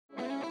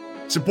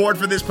Support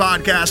for this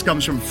podcast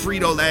comes from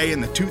Frito-Lay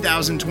and the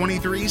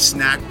 2023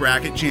 Snack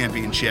Bracket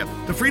Championship.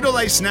 The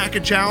Frito-Lay Snack-A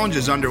Challenge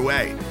is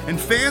underway, and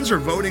fans are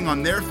voting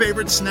on their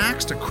favorite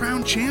snacks to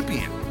crown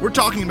champion. We're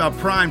talking about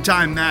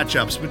prime-time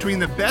matchups between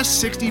the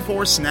best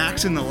 64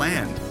 snacks in the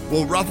land.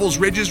 Will Ruffles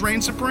Ridges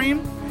reign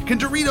supreme? Can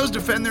Doritos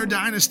defend their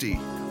dynasty?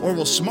 Or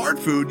will Smart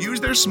Food use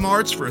their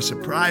smarts for a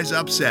surprise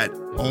upset?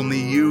 Only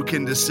you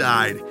can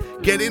decide.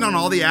 Get in on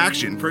all the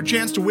action for a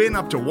chance to win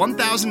up to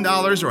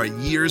 $1,000 or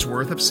a year's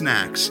worth of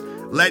snacks.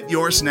 Let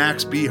your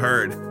snacks be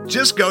heard.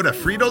 Just go to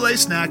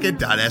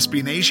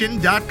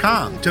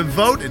fritolaysnacket.sbnation.com to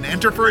vote and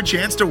enter for a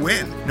chance to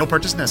win. No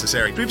purchase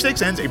necessary.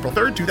 Sweepstakes ends April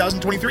 3rd,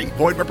 2023.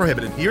 Void where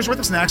prohibited. Year's worth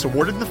of snacks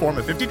awarded in the form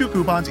of 52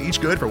 coupons, each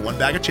good for one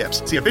bag of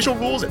chips. See official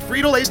rules at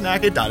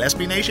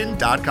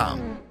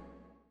fritolaysnacket.sbnation.com.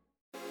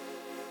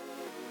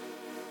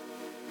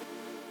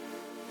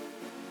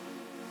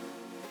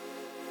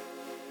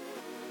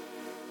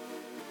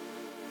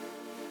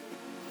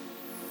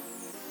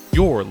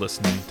 You're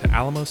listening to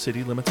Alamo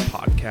City Limits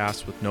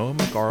Podcast with Noah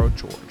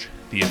Magaro-George,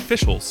 the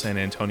official San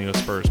Antonio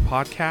Spurs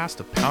podcast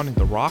of Pounding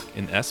the Rock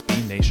in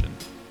SB Nation.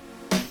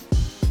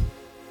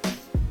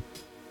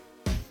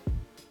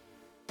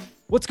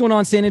 What's going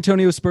on, San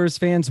Antonio Spurs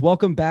fans?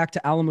 Welcome back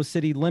to Alamo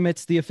City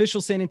Limits, the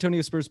official San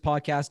Antonio Spurs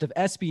podcast of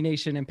SB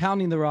Nation and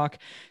Pounding the Rock.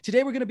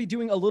 Today, we're going to be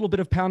doing a little bit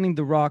of Pounding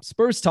the Rock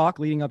Spurs talk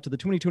leading up to the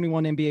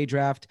 2021 NBA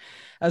draft,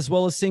 as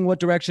well as seeing what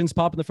directions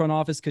Pop in the front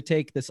office could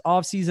take this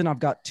offseason. I've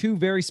got two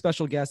very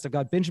special guests. I've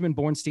got Benjamin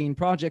Bornstein,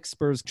 Project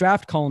Spurs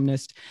draft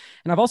columnist,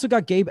 and I've also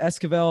got Gabe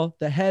Esquivel,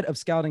 the head of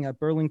scouting at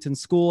Burlington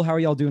School. How are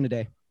y'all doing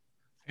today?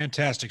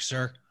 Fantastic,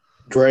 sir.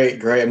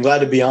 Great. I'm glad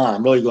to be on.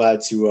 I'm really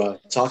glad to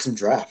talk some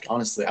draft.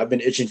 Honestly, I've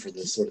been itching for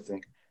this sort of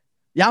thing.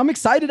 Yeah, I'm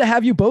excited to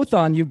have you both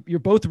on. You're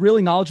both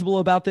really knowledgeable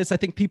about this. I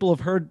think people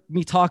have heard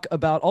me talk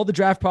about all the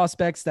draft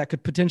prospects that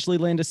could potentially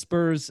land to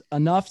Spurs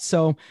enough.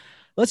 So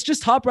let's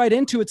just hop right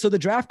into it. So the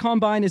draft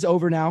combine is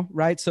over now,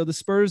 right? So the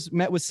Spurs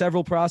met with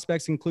several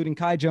prospects, including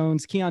Kai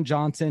Jones, Keon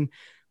Johnson,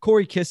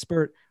 Corey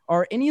Kispert.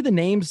 Are any of the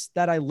names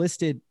that I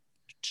listed,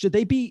 should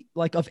they be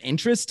like of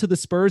interest to the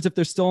Spurs if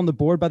they're still on the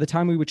board by the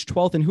time we reach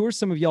 12th? And who are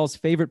some of y'all's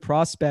favorite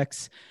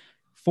prospects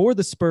for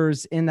the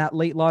Spurs in that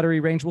late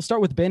lottery range? We'll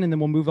start with Ben and then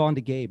we'll move on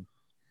to Gabe.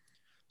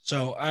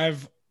 So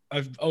I've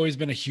always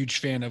been a huge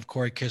fan of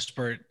Corey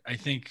Kispert. I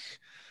think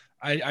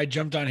I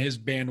jumped on his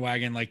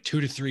bandwagon like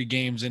 2 to 3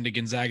 games into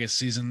Gonzaga's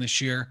season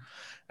this year.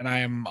 And I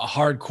am a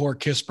hardcore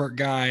Kispert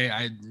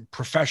guy.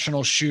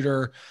 Professional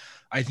shooter.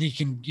 I think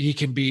he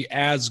can be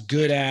as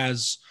good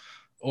as,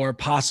 or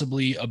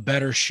possibly a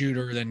better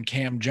shooter than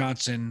Cam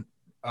Johnson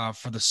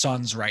for the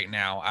Suns right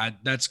now.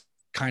 That's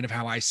kind of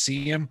how I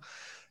see him.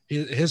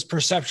 His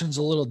perception's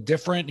a little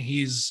different.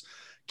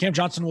 Cam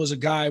Johnson was a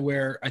guy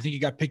where I think he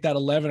got picked at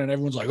 11 and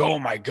everyone's like, oh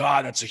my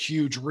God, that's a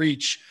huge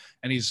reach.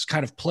 And he's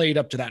kind of played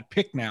up to that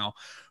pick now.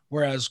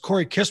 Whereas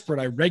Corey Kispert,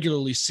 I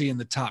regularly see in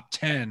the top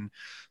 10.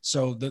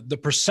 So the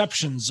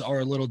perceptions are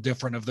a little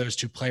different of those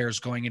two players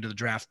going into the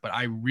draft, but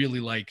I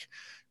really like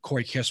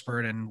Corey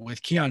Kispert. And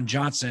with Keon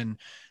Johnson,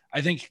 I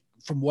think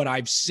from what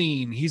I've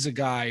seen, he's a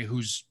guy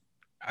who's,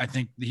 I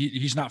think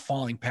he's not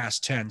falling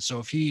past 10. So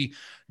if he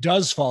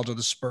does fall to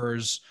the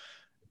Spurs,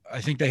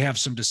 I think they have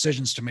some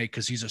decisions to make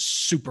because he's a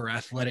super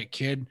athletic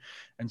kid.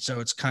 And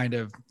so it's kind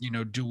of,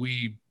 do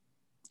we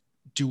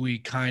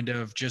kind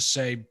of just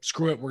say,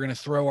 screw it, we're going to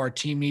throw our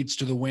team needs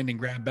to the wind and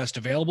grab best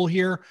available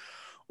here?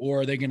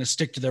 Or are they going to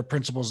stick to their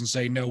principles and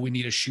say, no, we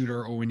need a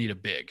shooter or we need a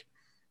big?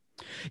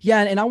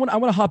 Yeah, and I want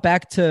to hop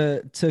back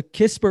to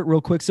Kispert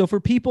real quick. So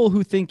for people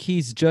who think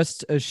he's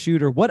just a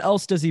shooter, what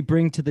else does he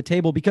bring to the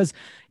table? Because,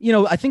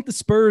 I think the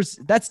Spurs,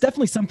 that's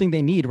definitely something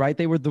they need, right?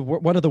 They were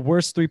one of the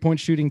worst 3-point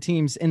shooting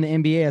teams in the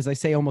NBA, as I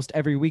say almost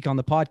every week on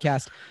the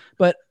podcast.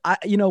 But,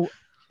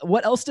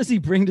 what else does he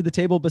bring to the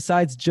table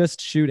besides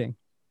just shooting?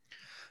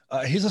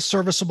 He's a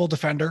serviceable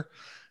defender.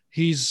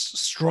 He's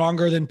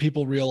stronger than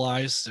people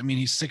realize. I mean,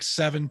 he's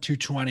 6'7",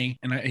 220,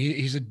 and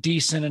he's a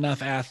decent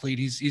enough athlete.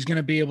 He's going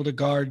to be able to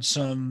guard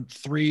some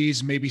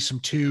threes, maybe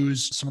some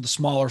twos, some of the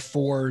smaller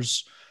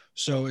fours.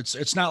 So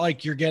it's not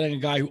like you're getting a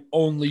guy who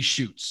only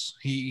shoots.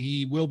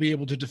 He will be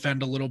able to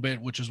defend a little bit,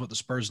 which is what the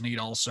Spurs need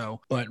also.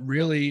 But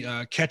really,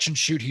 catch and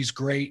shoot, he's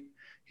great.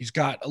 He's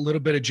got a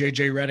little bit of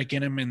JJ Redick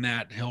in him in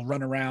that he'll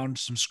run around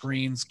some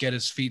screens, get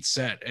his feet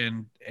set,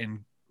 and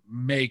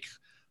make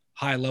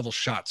high-level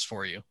shots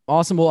for you.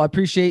 Awesome. Well, I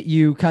appreciate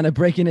you kind of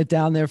breaking it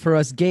down there for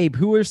us. Gabe,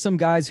 who are some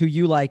guys who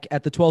you like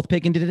at the 12th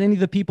pick? And did any of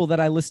the people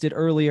that I listed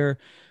earlier,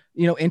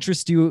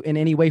 interest you in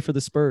any way for the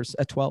Spurs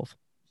at 12?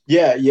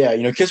 Yeah.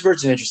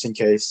 Kispert's an interesting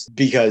case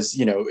because,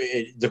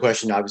 the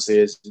question obviously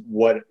is,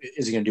 what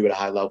is he going to do at a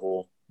high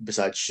level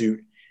besides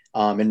shoot?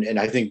 And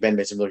I think Ben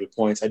made some really good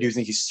points. I do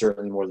think he's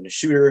certainly more than a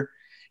shooter.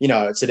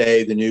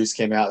 Today the news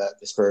came out that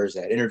the Spurs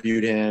had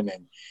interviewed him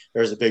and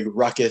there was a big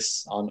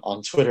ruckus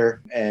on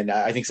Twitter. And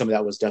I think some of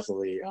that was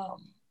definitely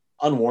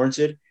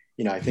unwarranted.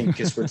 I think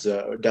Kispert's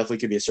definitely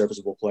could be a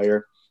serviceable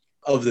player.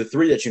 Of the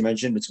three that you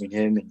mentioned between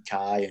him and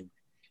Kai and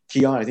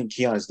Keon, I think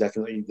Keon is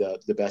definitely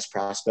the best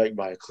prospect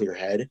by a clear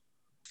head.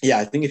 Yeah,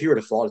 I think if you were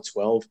to fall to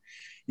 12,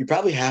 you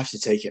probably have to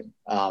take him.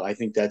 I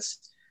think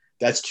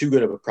that's too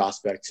good of a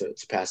prospect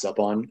to pass up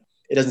on.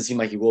 It doesn't seem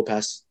like he will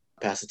pass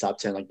the top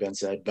 10, like Ben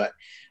said, but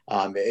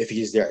if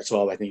he's there at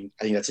 12, I think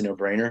that's a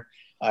no-brainer.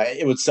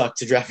 It would suck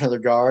to draft another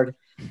guard,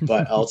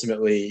 but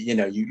ultimately, you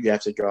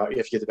have to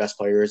get the best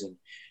players and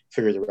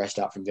figure the rest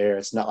out from there.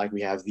 It's not like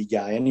we have the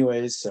guy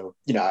anyways. So,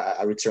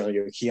 I would certainly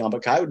go with Keon,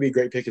 but Kai would be a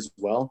great pick as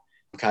well.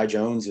 Kai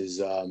Jones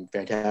is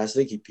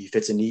fantastic. He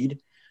fits a need,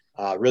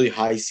 really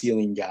high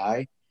ceiling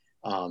guy.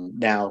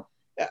 Now,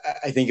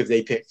 I think if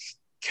they pick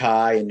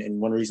Kai,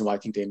 and one reason why I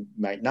think they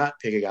might not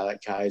pick a guy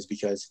like Kai is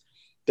because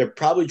they're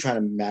probably trying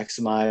to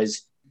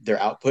maximize their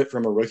output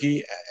from a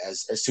rookie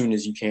as soon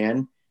as you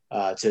can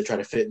to try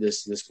to fit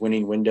this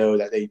winning window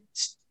that they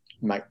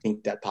might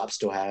think that Pop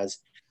still has.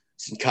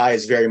 So Kai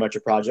is very much a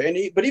project,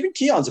 but even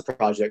Keon's a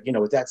project.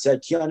 With that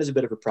said, Keon is a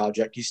bit of a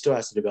project. He still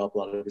has to develop a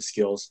lot of his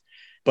skills,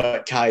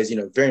 but Kai is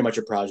very much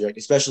a project,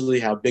 especially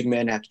how big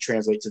men have to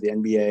translate to the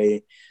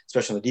NBA,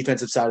 especially on the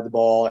defensive side of the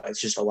ball. It's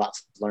just a lot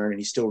to learn, and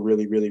he's still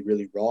really, really,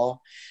 really raw.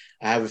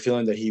 I have a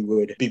feeling that he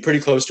would be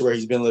pretty close to where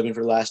he's been living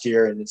for the last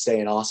year and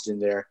stay in Austin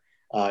there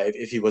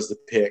if he was the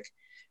pick.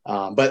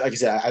 But like I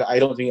said, I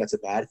don't think that's a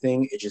bad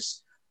thing. It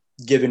just,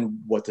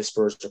 given what the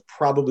Spurs are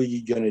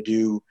probably going to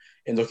do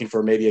and looking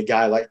for maybe a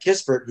guy like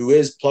Kispert who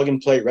is plug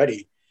and play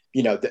ready,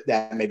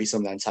 that may be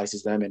something that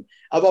entices them. And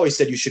I've always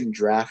said you shouldn't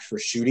draft for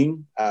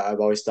shooting. I've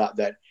always thought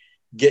that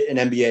get an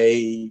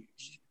NBA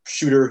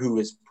shooter who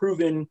is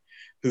proven,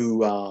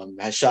 who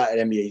has shot at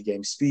NBA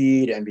game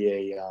speed,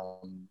 NBA,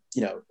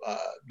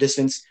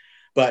 distance,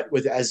 but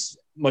with as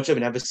much of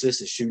an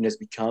emphasis as shooting has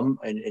become,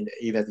 and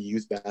even at the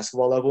youth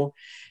basketball level,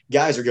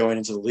 guys are going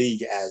into the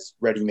league as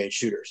ready-made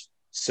shooters.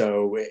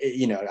 So,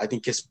 I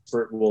think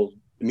Kispert will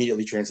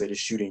immediately translate his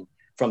shooting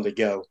from the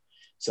go.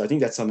 So I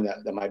think that's something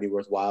that might be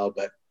worthwhile.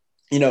 But,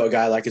 a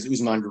guy like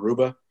Usman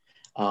Garuba,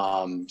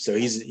 so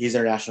he's an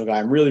international guy.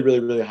 I'm really, really,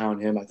 really high on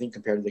him, I think,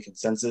 compared to the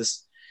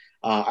consensus.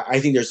 I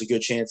think there's a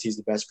good chance he's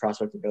the best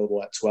prospect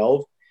available at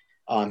 12.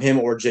 Him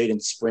or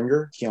Jaden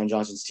Springer, Keon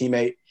Johnson's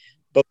teammate.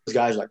 Both those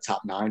guys are like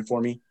top 9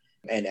 for me.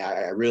 And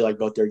I really like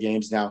both their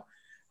games. Now,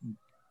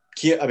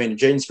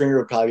 Jaden Springer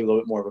would probably be a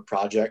little bit more of a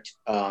project.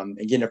 And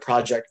getting a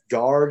project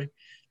guard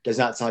does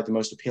not sound like the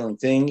most appealing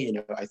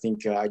thing. I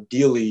think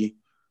ideally,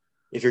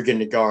 if you're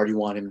getting a guard, you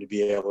want him to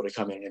be able to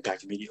come in and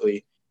impact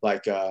immediately,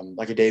 like a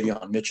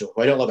Davion Mitchell,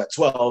 who I don't love at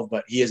 12,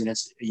 but he is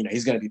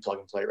he's going to be plug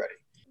and play ready.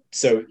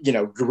 So,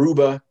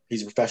 Garuba,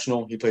 he's a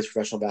professional. He plays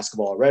professional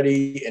basketball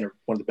already in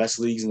one of the best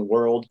leagues in the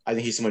world. I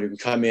think he's someone who can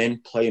come in,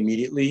 play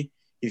immediately.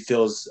 He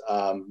fills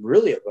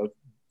really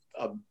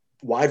a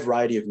wide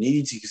variety of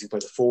needs. He can play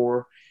the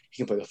 4, he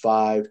can play the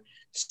 5,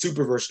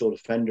 super versatile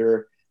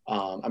defender.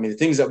 The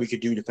things that we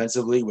could do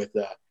defensively with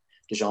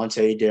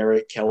DeJounte,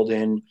 Derek,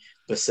 Keldon,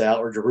 Vassell,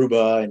 or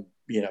Garuba, and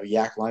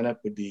Yak lineup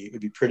would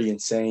be pretty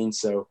insane.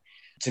 So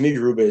to me,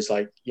 Garuba is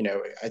I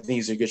think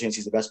he's a good chance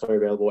he's the best player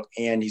available,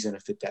 and he's going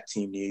to fit that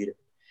team need.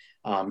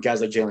 Guys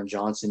like Jalen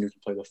Johnson, who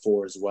can play the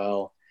 4 as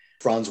well.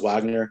 Franz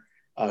Wagner,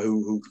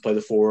 who can play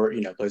the 4,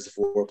 plays the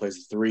 4,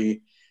 plays the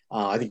 3.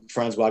 I think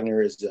Franz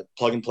Wagner is a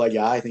plug-and-play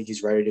guy. I think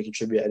he's ready to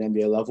contribute at an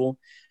NBA level.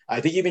 I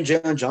think even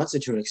Jalen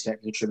Johnson, to an extent,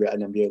 can contribute at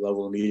an NBA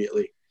level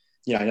immediately.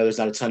 I know there's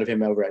not a ton of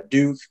him over at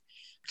Duke,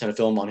 a ton of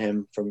film on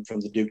him from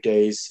the Duke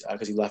days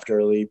because he left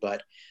early,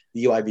 but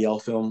the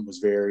UIBL film was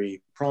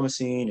very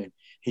promising, and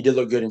he did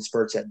look good in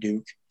spurts at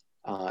Duke.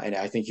 And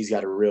I think he's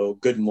got a real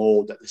good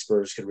mold that the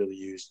Spurs could really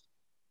use.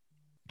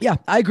 Yeah,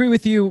 I agree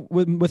with you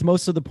with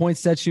most of the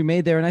points that you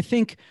made there. And I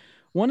think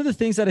one of the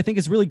things that I think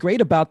is really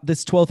great about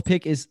this 12th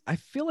pick is I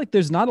feel like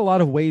there's not a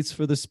lot of ways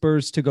for the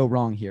Spurs to go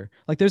wrong here.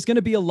 Like there's going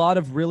to be a lot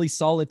of really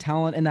solid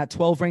talent in that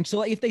 12 range. So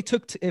like if they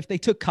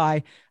took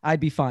Kai, I'd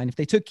be fine. If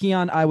they took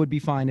Keon, I would be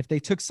fine. If they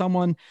took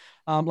someone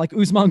like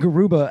Usman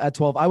Garuba at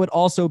 12, I would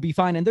also be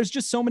fine. And there's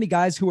just so many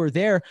guys who are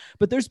there,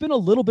 but there's been a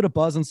little bit of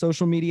buzz on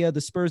social media,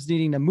 the Spurs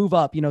needing to move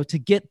up, to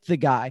get the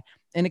guy.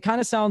 And it kind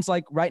of sounds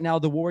like right now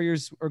the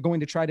Warriors are going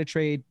to try to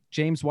trade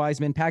James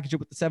Wiseman, package it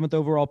with the 7th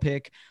overall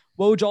pick.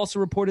 Woj also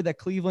reported that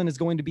Cleveland is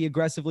going to be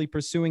aggressively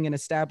pursuing an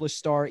established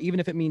star, even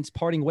if it means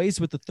parting ways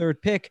with the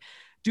 3rd pick.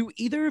 Do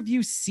either of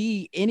you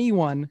see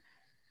anyone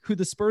who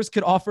the Spurs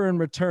could offer in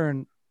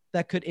return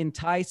that could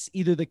entice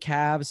either the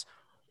Cavs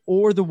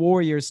or the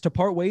Warriors to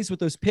part ways with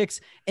those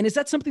picks? And is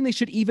that something they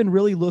should even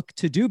really look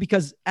to do?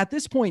 Because at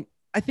this point,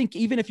 I think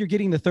even if you're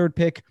getting the 3rd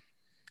pick,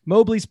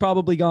 Mobley's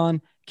probably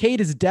gone.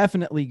 Cade is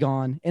definitely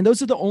gone. And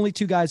those are the only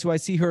 2 guys who I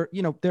see her,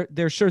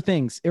 they're sure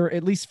things, or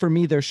at least for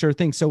me, they're sure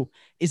things. So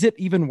is it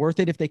even worth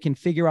it if they can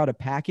figure out a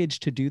package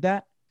to do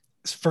that?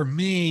 For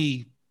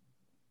me,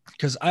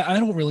 because I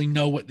don't really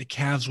know what the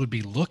Cavs would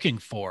be looking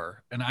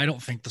for, and I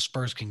don't think the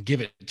Spurs can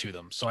give it to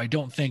them. So I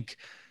don't think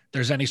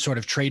there's any sort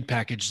of trade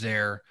package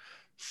there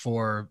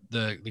for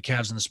the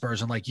Cavs and the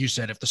Spurs. And like you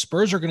said, if the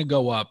Spurs are going to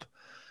go up,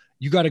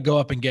 you got to go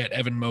up and get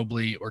Evan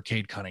Mobley or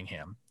Cade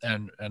Cunningham.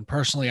 And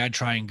personally, I'd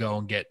try and go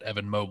and get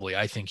Evan Mobley.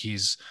 I think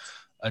he's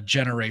a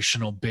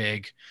generational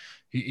big.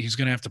 He's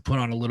going to have to put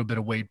on a little bit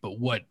of weight, but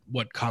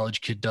what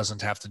college kid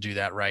doesn't have to do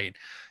that, right?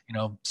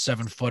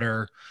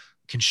 7-footer,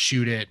 can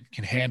shoot it,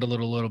 can handle it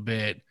a little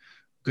bit,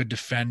 good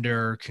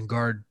defender, can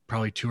guard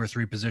probably 2 or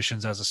 3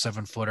 positions as a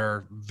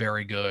 7-footer,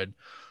 very good.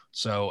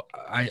 So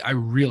I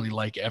really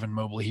like Evan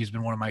Mobley. He's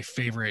been one of my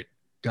favorite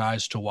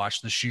guys to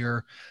watch this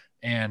year.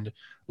 And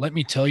let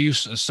me tell you,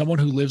 as someone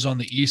who lives on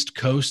the East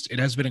Coast, it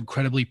has been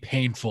incredibly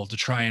painful to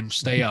try and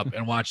stay up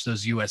and watch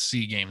those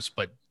USC games.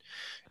 But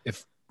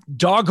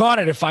doggone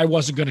it, if I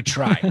wasn't going to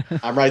try.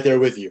 I'm right there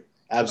with you.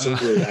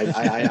 Absolutely.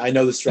 I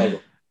know the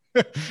struggle.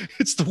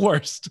 It's the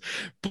worst.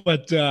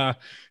 But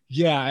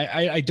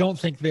I don't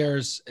think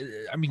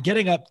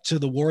getting up to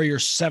the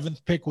Warriors'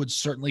 7th pick would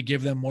certainly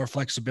give them more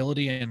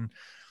flexibility. And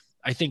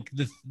I think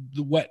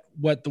what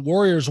the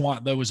Warriors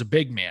want, though, is a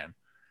big man.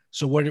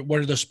 So what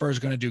are the Spurs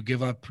going to do?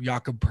 Give up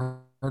Jakob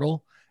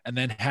Poeltl and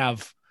then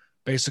have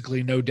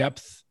basically no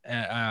depth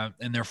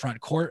in their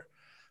front court?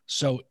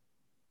 So,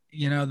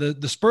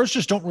 the Spurs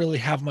just don't really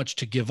have much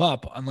to give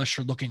up unless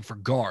you're looking for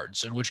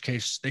guards, in which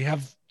case they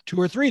have 2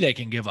 or 3 they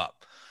can give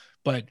up.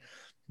 But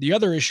the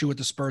other issue with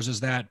the Spurs is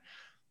that,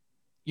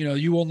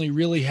 you only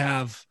really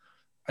have,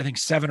 I think,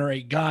 7 or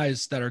 8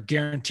 guys that are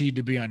guaranteed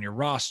to be on your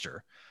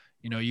roster.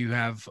 You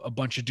have a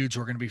bunch of dudes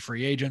who are going to be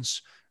free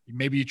agents.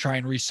 Maybe you try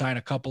and re-sign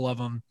a couple of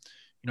them.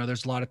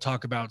 There's a lot of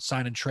talk about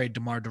sign and trade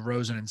DeMar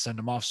DeRozan and send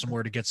him off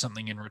somewhere to get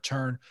something in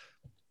return.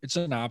 It's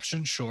an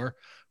option, sure,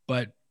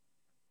 but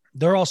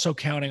they're also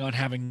counting on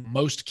having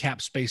most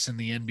cap space in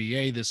the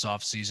NBA this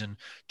offseason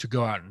to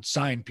go out and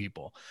sign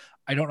people.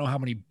 I don't know how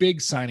many big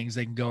signings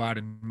they can go out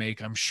and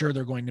make. I'm sure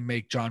they're going to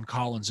make John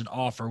Collins an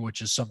offer,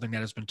 which is something that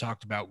has been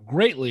talked about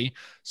greatly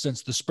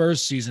since the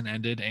Spurs season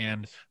ended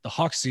and the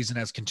Hawks season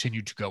has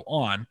continued to go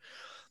on.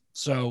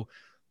 So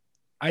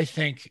I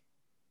think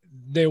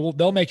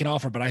they'll make an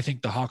offer, but I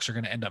think the Hawks are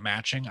going to end up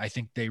matching. I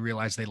think they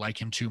realize they like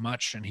him too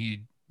much, and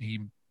he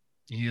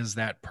is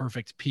that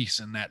perfect piece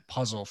in that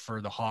puzzle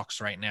for the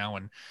Hawks right now.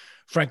 And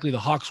frankly, the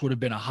Hawks would have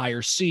been a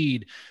higher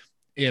seed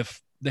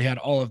if they had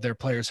all of their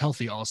players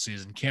healthy all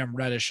season. Cam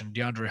Reddish and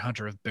DeAndre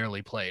Hunter have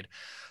barely played.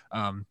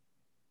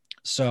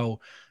 So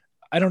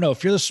I don't know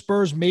if you're the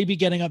Spurs, maybe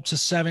getting up to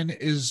 7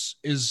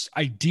 is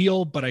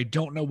ideal, but I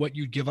don't know what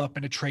you'd give up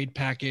in a trade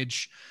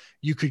package.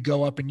 You could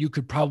go up and you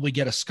could probably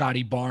get a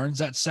Scotty Barnes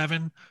at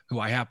 7, who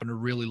I happen to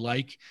really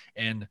like.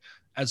 And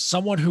as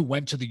someone who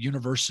went to the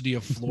University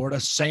of Florida,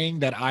 saying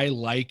that I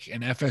like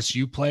an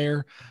FSU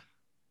player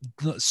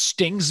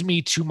stings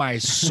me to my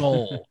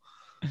soul.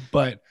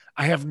 But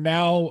I have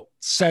now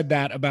said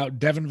that about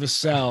Devin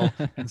Vassell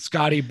and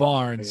Scotty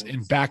Barnes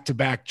in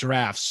back-to-back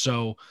drafts.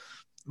 So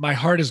my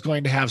heart is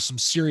going to have some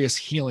serious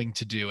healing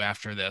to do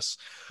after this.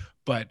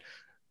 But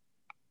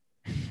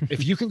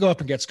if you can go up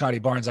and get Scotty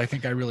Barnes, I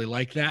think I really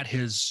like that.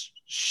 His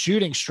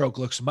shooting stroke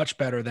looks much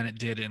better than it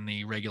did in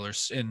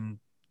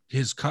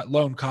his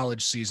lone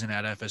college season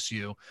at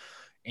FSU.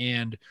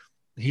 And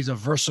he's a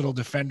versatile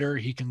defender.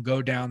 He can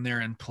go down there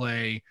and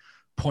play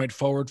point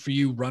forward for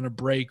you, run a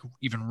break,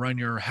 even run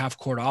your half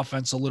court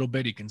offense a little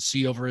bit. He can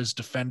see over his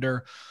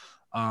defender.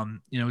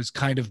 He's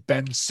kind of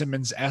Ben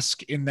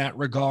Simmons-esque in that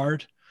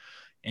regard.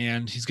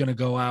 And he's going to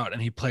go out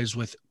and he plays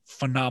with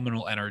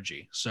phenomenal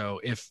energy. So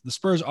if the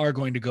Spurs are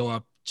going to go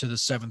up to the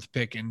 7th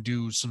pick and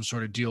do some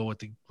sort of deal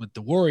with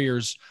the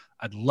Warriors,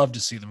 I'd love to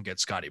see them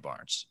get Scotty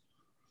Barnes.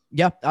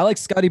 Yeah, I like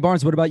Scotty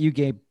Barnes. What about you,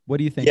 Gabe? What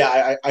do you think?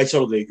 Yeah, I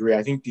totally agree.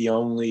 I think the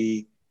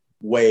only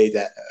way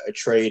that a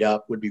trade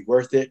up would be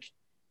worth it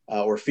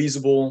or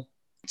feasible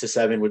to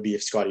 7 would be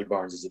if Scotty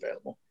Barnes is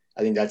available.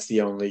 I think that's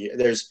the only –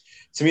 there's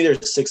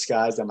 6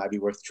 guys that might be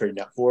worth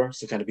trading up for.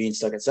 So kind of being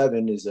stuck at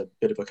 7 is a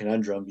bit of a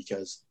conundrum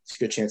because it's a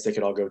good chance they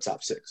could all go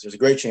top 6. There's a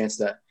great chance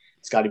that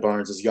Scotty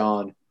Barnes is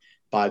gone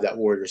by that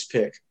Warriors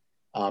pick.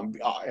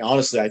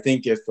 Honestly, I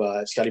think if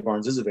Scotty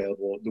Barnes is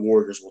available, the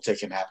Warriors will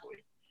take him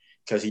happily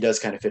because he does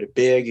kind of fit it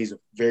big. He's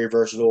very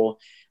versatile.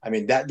 I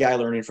mean, that guy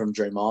learning from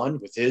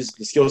Draymond with the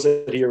skills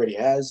that he already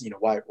has,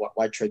 why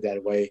trade that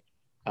away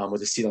with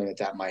the ceiling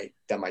that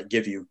might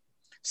give you?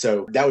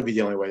 So that would be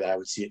the only way that I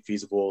would see it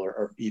feasible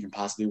or even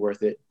possibly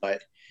worth it.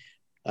 But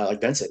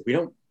like Ben said, we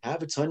don't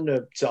have a ton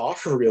to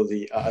offer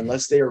really,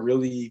 unless they are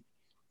really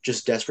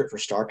just desperate for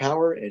star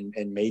power and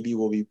maybe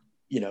we'll be,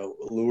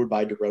 lured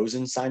by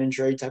DeRozan sign and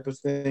trade type of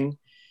thing.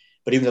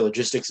 But even the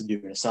logistics of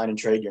doing a sign and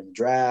trade during the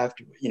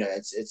draft,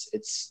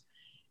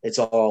 it's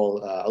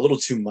all a little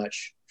too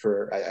much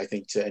for, I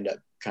think, to end up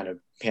kind of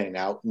panning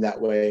out in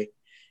that way.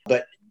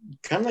 But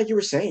kind of like you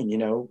were saying,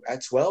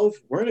 at 12,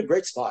 we're in a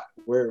great spot.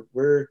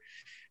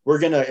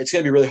 It's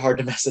gonna be really hard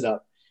to mess it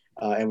up.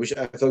 And I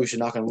feel like we should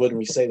knock on wood when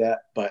we say that,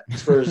 but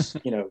Spurs,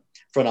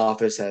 front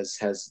office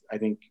has I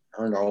think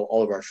earned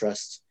all of our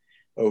trust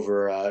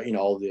over,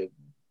 all the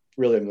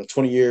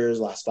 20 years,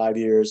 last 5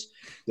 years.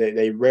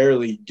 They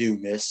rarely do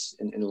miss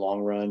in the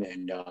long run.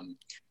 And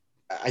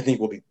I think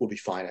we'll be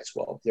fine at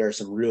 12. There are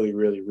some really,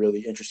 really,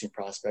 really interesting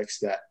prospects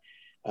that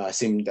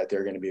seem that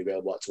they're going to be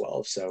available at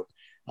 12. So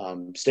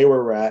stay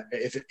where we're at.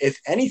 If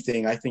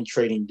anything, I think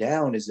trading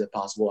down is a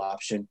possible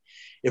option.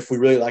 If we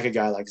really like a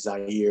guy like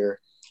Zaire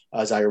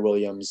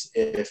Williams,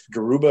 if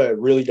Garuba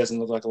really doesn't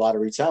look like a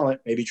lottery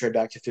talent, maybe trade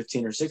back to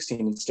 15 or 16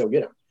 and still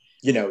get him.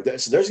 So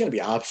there's going to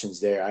be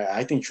options there.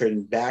 I think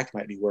trading back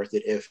might be worth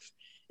it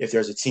if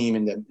there's a team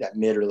in that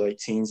mid or late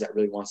teens that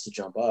really wants to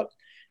jump up.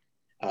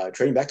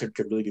 Trading back could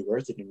really be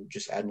worth it and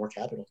just add more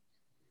capital.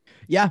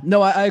 Yeah,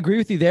 no, I agree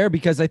with you there,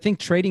 because I think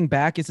trading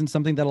back isn't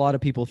something that a lot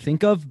of people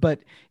think of. But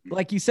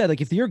like you said,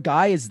 like if your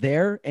guy is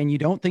there and you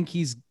don't think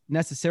he's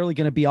necessarily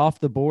going to be off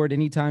the board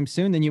anytime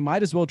soon, then you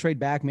might as well trade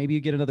back. Maybe you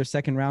get another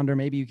second rounder.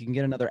 Maybe you can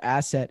get another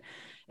asset.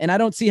 And I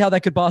don't see how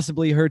that could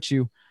possibly hurt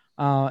you.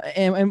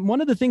 And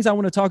one of the things I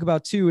want to talk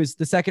about too is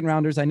the second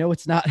rounders. I know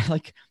it's not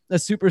like a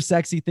super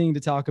sexy thing to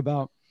talk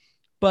about,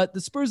 but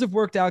the Spurs have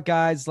worked out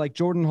guys like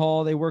Jordan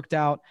Hall. They worked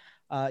out,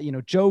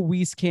 Joe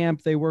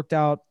Wieskamp. They worked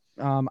out.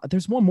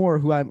 There's one more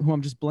who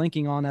I'm just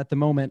blanking on at the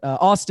moment.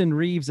 Austin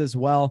Reeves as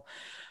well.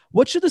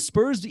 What should the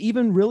Spurs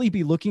even really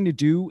be looking to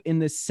do in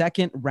this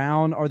second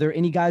round? Are there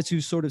any guys who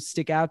sort of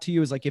stick out to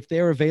you as like, if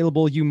they're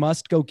available, you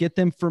must go get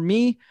them? For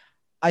me,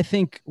 I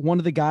think one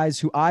of the guys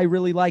who I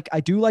really like,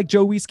 I do like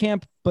Joe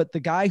Wieskamp, but the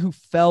guy who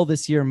fell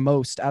this year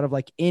most out of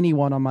like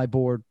anyone on my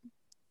board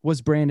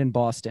was Brandon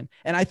Boston.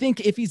 And I think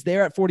if he's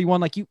there at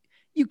 41, like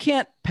you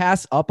can't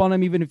pass up on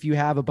him, even if you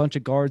have a bunch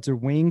of guards or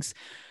wings.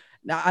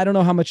 Now, I don't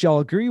know how much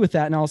y'all agree with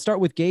that. And I'll start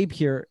with Gabe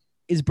here.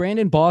 Is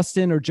Brandon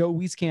Boston or Joe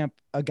Wieskamp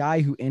a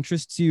guy who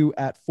interests you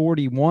at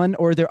 41?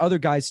 Or are there other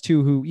guys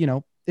too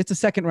who, it's a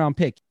second round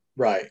pick?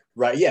 Right.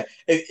 Yeah.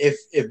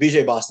 If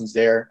BJ Boston's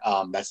there,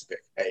 that's the pick.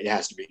 It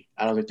has to be.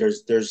 I don't think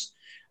there's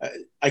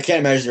I can't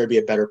imagine there'd be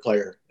a better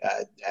player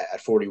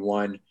at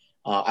 41.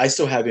 I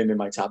still have him in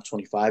my top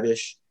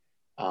 25-ish.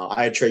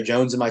 I had Trey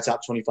Jones in my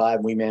top 25,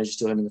 and we managed to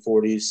steal him in the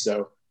 40s.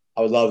 So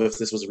I would love if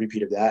this was a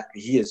repeat of that.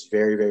 He is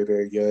very, very,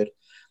 very good.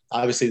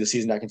 Obviously, the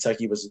season at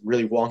Kentucky was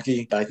really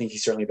wonky, but I think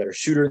he's certainly a better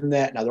shooter than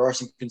that. Now, there are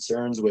some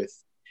concerns with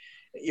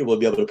he will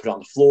be able to put on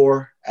the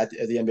floor at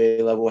the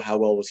NBA level. How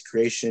well was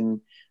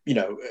creation?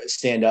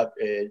 Stand up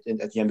at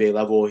the NBA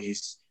level.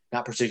 He's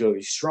not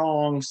particularly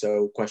strong,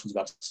 so questions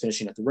about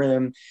finishing at the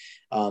rim.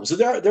 So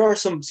there are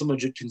some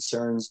legit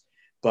concerns,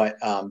 but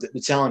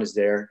the talent is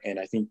there,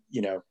 and I think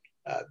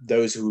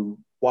those who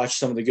watched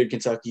some of the good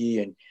Kentucky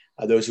and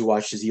those who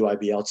watched his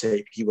EYBL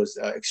tape, he was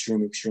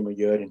extremely, extremely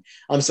good. And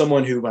I'm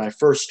someone who, when I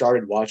first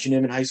started watching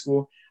him in high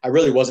school, I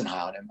really wasn't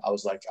high on him. I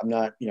was like, I'm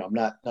not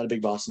a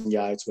big Boston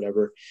guy. It's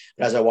whatever.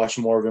 But as I watched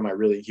more of him,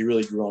 he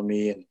really grew on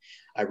me, and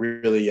I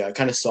really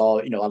kind of saw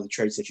a lot of the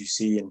traits that you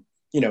see, and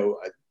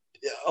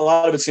a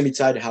lot of it's going to be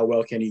tied to how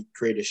well can he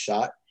create his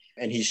shot,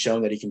 and he's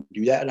shown that he can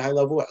do that at a high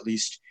level, at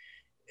least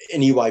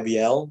in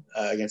EYBL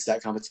against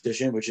that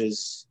competition, which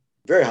is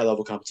very high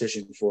level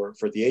competition for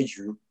the age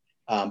group.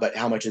 But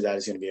how much of that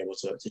is going to be able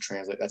to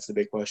translate? That's the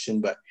big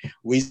question. But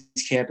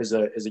Wieskamp is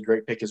a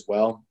great pick as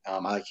well. I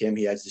like him.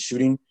 He adds the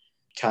shooting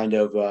kind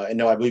of. And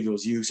no, I believe it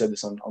was you who said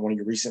this on one of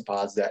your recent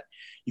pods, that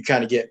you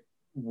kind of get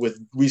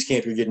with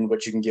Wieskamp, you're getting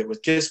what you can get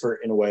with Kispert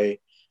in a way.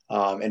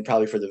 And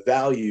probably for the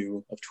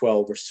value of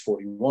 12 versus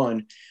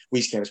 41,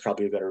 Wieskamp is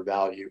probably a better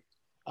value.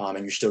 And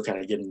you're still kind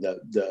of getting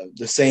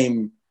the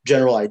same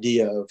general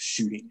idea of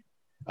shooting.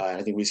 And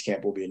I think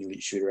Wieskamp will be an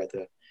elite shooter at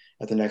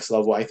the next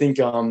level. I think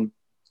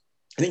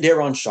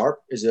Daron Sharp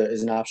is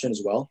an option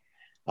as well.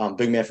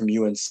 Big man from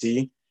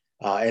UNC.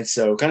 And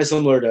so kind of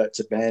similar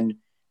to Ben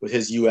with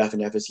his UF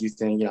and FSU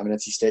thing. I'm an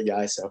NC State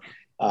guy, so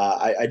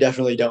I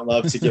definitely don't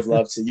love to give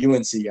love to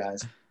UNC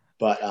guys.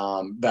 But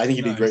I think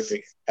he'd be a great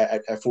pick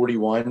at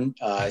 41,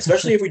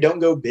 especially if we don't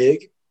go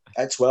big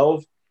at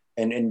 12.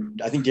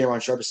 And I think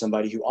Daron Sharp is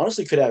somebody who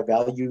honestly could have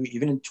value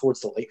even towards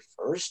the late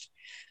first.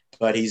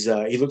 But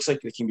he looks like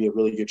he can be a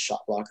really good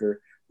shot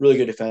blocker, really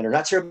good defender,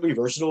 not terribly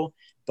versatile,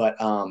 but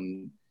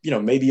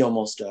maybe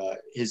almost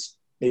his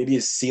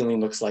ceiling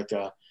looks like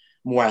a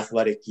more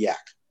athletic Yak.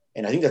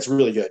 And I think that's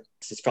really good.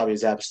 It's probably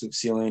his absolute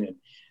ceiling. And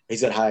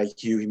he's got high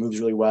IQ. He moves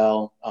really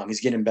well.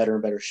 He's getting in better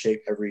and better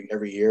shape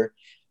every year.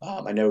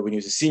 I know when he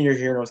was a senior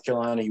here in North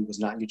Carolina, he was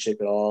not in good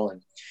shape at all,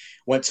 and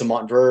went to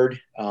Montverde,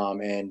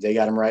 and they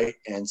got him right.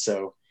 And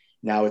so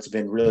now it's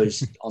been really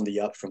on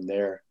the up from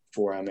there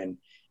for him. And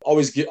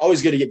always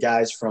good to get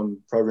guys from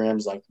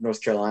programs like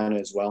North Carolina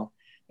as well,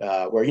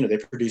 where they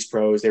produce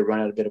pros. They run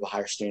at a bit of a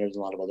higher standard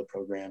than a lot of other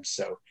programs.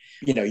 So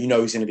he's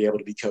going to be able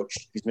to be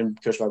coached. He's been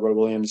coached by Roy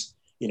Williams.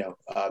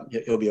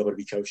 He'll be able to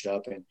be coached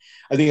up. And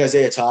I think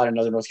Isaiah Todd,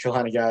 another North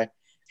Carolina guy,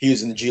 he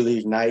was in the G League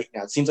Ignite.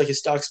 Now it seems like his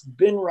stock's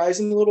been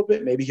rising a little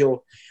bit. Maybe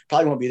he'll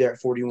probably won't be there at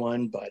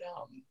 41, but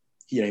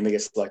he may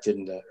get selected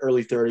in the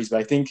early 30s. But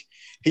I think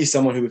he's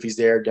someone who, if he's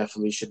there,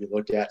 definitely should be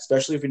looked at,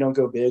 especially if we don't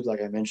go big, like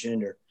I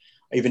mentioned, or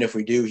even if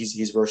we do,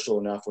 he's versatile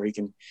enough where he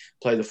can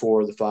play the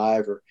 4 or the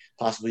 5, or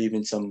possibly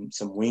even some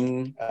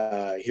wing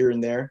here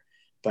and there.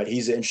 But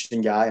he's an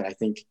interesting guy, and I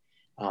think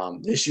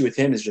the issue with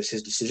him is just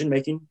his decision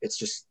making. It's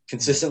just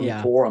consistently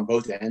poor on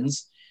both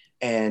ends,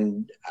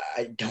 and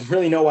I don't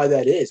really know why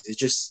that is. He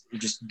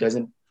just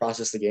doesn't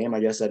process the game, I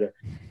guess, at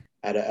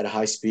a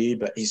high speed.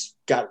 But he's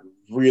got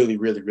really,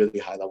 really, really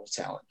high level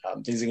talent.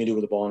 Things he can do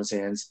with the ball in his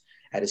hands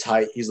at his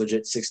height. He's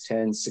legit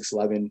 6'10",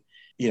 6'11".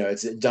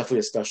 It's definitely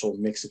a special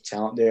mix of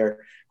talent there.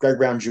 Greg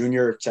Brown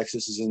Jr. of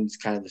Texas is in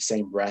kind of the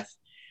same breath,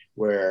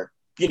 where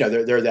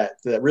they're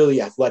that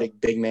really athletic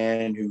big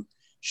man who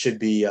should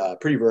be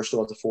pretty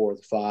versatile at the 4 or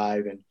the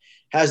 5 and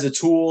has the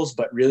tools,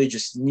 but really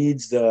just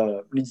needs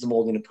the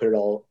molding to put it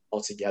all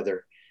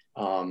together.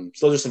 So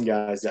those are some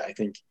guys that I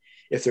think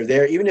if they're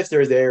there, even if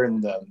they're there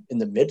in the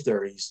mid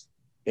 30s,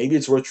 maybe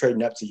it's worth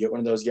trading up to get one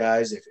of those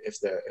guys if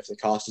the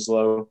cost is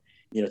low.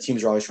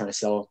 Teams are always trying to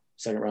sell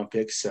second round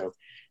picks, so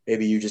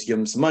maybe you just give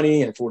them some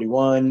money and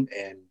 41,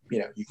 and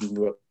you can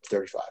move up to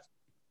 35.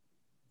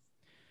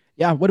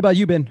 Yeah. What about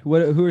you, Ben?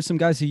 Who are some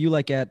guys who you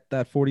like at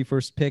that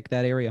 41st pick,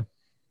 that area?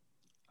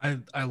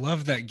 I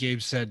love that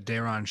Gabe said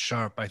Daron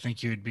Sharp. I think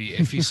he would be,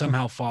 if he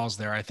somehow falls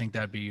there, I think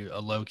that'd be a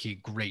low-key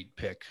great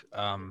pick.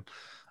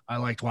 I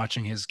liked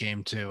watching his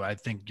game too. I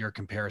think your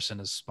comparison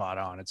is spot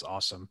on. It's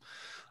awesome.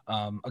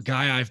 A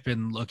guy I've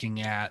been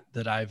looking at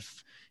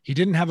he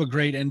didn't have a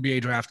great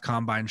NBA draft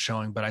combine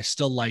showing, but I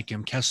still like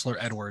him. Kessler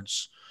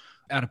Edwards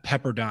out of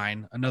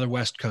Pepperdine, another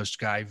West Coast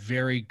guy,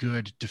 very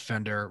good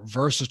defender,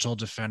 versatile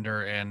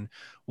defender. And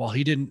while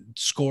he didn't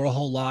score a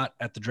whole lot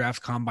at the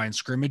draft combine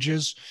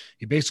scrimmages,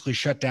 he basically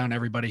shut down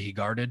everybody he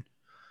guarded.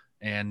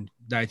 And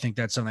I think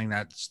that's something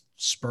that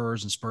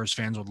Spurs and Spurs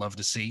fans would love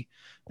to see.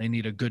 They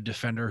need a good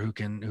defender who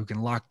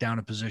can lock down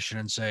a position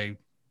and say,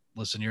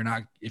 listen,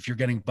 if you're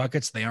getting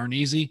buckets, they aren't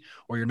easy,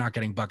 or you're not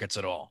getting buckets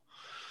at all.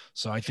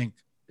 So I think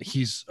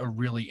he's a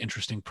really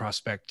interesting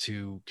prospect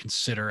to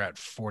consider at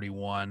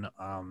 41.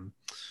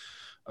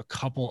 A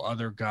couple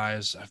other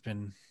guys, I've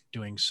been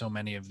doing so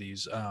many of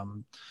these.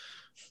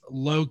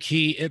 Low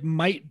key,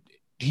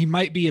 he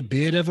might be a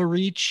bit of a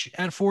reach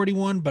at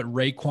 41, but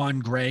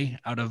Raekwon Gray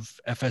out of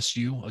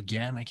FSU,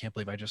 again, I can't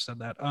believe I just said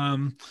that.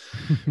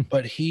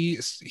 But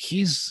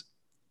he's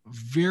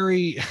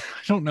very, I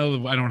don't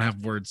know. I don't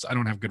have words. I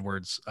don't have good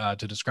words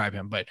to describe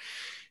him, but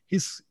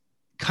he's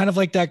kind of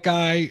like that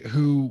guy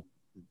who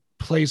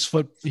plays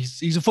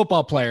he's a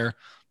football player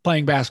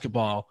playing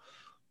basketball,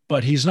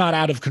 but he's not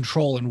out of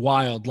control and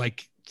wild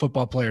like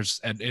football players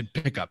at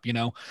pickup.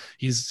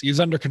 He's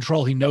under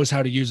control. He knows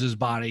how to use his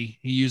body.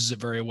 He uses it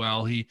very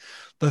well.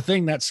 The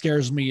thing that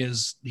scares me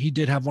is he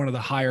did have one of the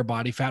higher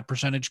body fat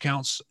percentage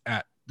counts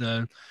at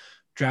the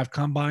draft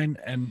combine.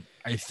 And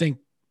I think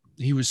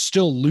he was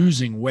still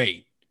losing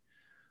weight.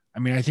 I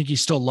mean, I think he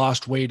still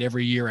lost weight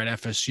every year at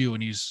FSU.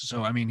 And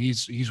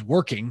he's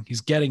working,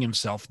 he's getting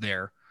himself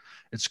there.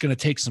 It's going to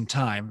take some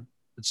time.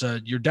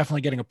 You're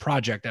definitely getting a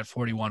project at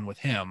 41 with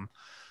him,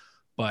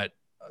 but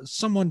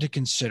someone to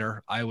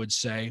consider, I would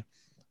say.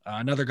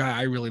 Another guy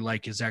I really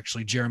like is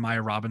actually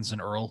Jeremiah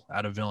Robinson-Earl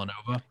out of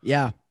Villanova.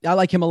 Yeah, I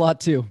like him a lot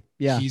too.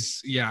 Yeah,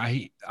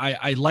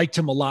 I liked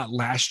him a lot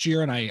last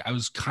year, and I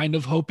was kind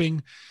of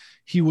hoping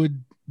he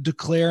would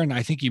declare, and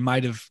I think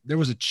there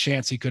was a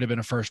chance he could have been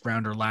a first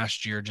rounder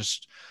last year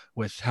just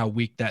with how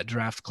weak that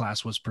draft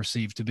class was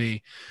perceived to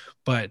be.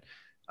 But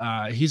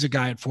he's a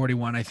guy at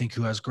 41, I think,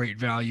 who has great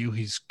value.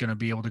 He's going to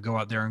be able to go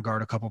out there and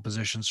guard a couple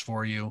positions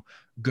for you.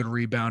 Good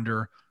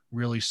rebounder,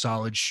 really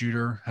solid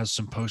shooter, has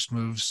some post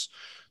moves.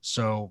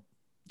 So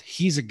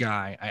he's a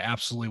guy I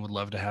absolutely would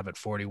love to have at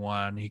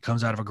 41. He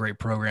comes out of a great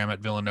program at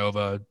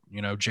Villanova.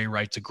 Jay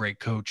Wright's a great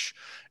coach.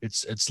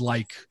 It's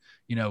like,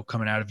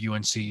 coming out of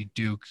UNC,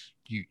 Duke,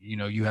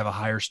 you have a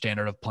higher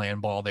standard of playing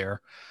ball there.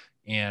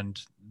 And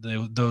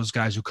those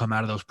guys who come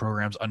out of those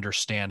programs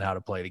understand how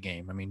to play the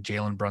game. I mean,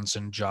 Jalen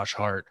Brunson, Josh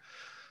Hart,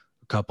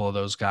 a couple of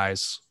those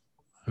guys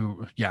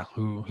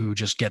who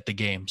just get the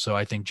game. So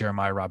I think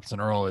Jeremiah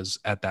Robinson-Earl is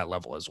at that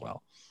level as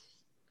well.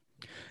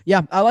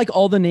 Yeah, I like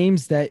all the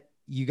names that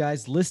you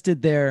guys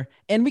listed there.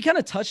 And we kind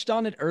of touched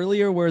on it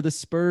earlier where the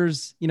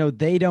Spurs,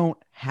 they don't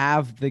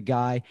have the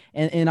guy.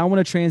 And I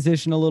want to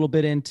transition a little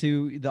bit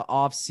into the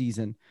off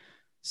season.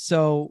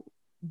 So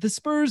the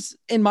Spurs,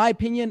 in my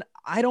opinion,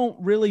 I don't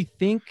really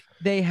think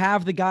they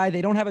have the guy.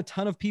 They don't have a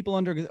ton of people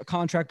under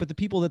contract, but the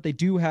people that they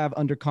do have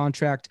under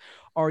contract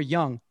are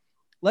young.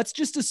 Let's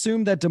just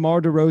assume that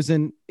DeMar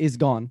DeRozan is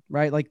gone,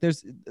 right? Like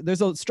there's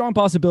a strong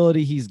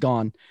possibility he's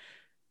gone.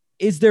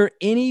 Is there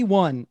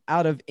anyone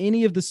out of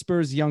any of the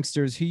Spurs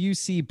youngsters who you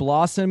see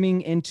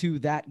blossoming into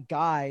that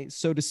guy,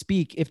 so to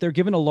speak, if they're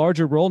given a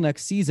larger role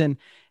next season?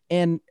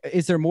 And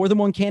is there more than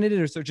one candidate,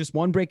 or is there just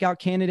one breakout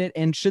candidate?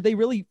 And should they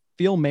really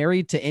feel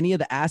married to any of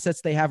the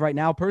assets they have right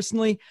now?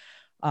 Personally,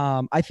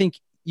 I think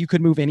you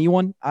could move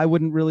anyone. I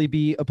wouldn't really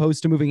be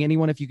opposed to moving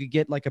anyone if you could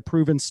get like a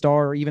proven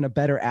star or even a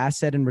better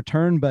asset in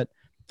return. But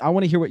I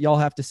want to hear what y'all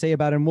have to say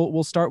about it. And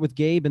we'll start with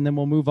Gabe, and then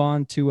we'll move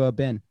on to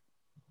Ben.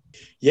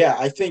 Yeah,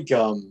 I think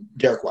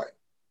Derek White.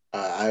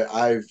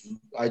 I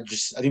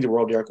think the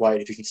world of Derek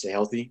White, if he can stay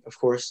healthy, of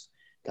course,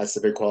 that's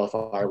the big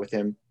qualifier with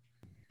him.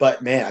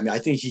 But man, I mean, I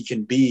think he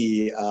can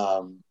be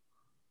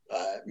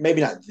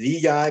maybe not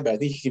the guy, but I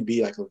think he can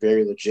be like a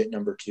very legit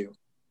number 2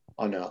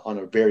 on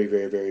a very,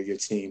 very, very good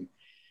team.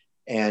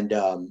 And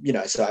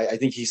so I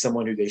think he's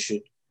someone who they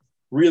should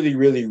really,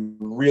 really,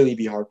 really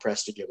be hard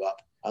pressed to give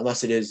up,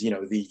 unless it is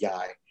the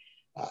guy.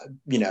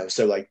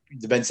 So like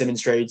the Ben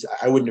Simmons trades,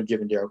 I wouldn't have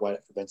given Derek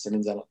White for Ben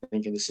Simmons, I don't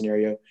think, in this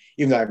scenario,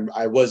 even though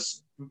I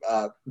was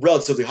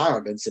relatively high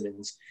on Ben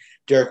Simmons.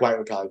 Derek White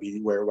would probably be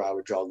where I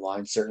would draw the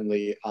line.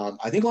 Certainly.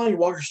 I think Lonnie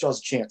Walker still has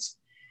a chance.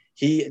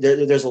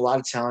 There's a lot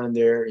of talent in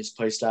there. His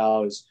play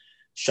style is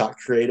shot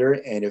creator.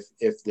 And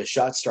if the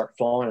shots start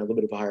falling at a little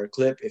bit of a higher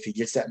clip, if he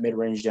gets that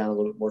mid-range down a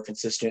little bit more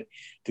consistent,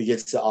 if he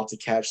gets the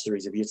off-the-catch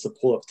threes, if he gets the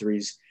pull-up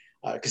threes,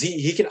 because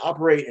he can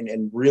operate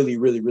and really,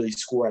 really, really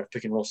score out of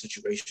pick-and-roll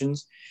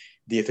situations.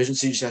 The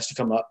efficiency just has to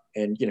come up.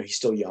 And, he's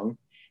still young.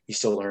 He's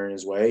still learning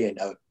his way. And,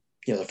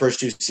 the first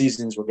 2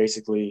 seasons were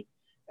basically,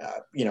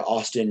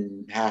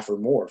 Austin half or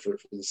more for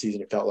the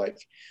season, it felt like.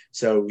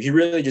 So he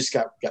really just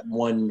got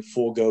one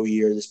full go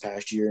year this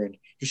past year. And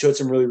he showed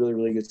some really, really,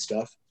 really good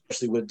stuff,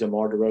 especially with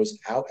DeMar DeRozan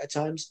out at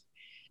times.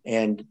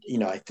 And,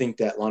 I think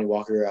that Lonnie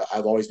Walker,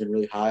 I've always been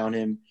really high on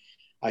him.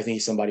 I think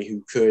he's somebody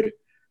who could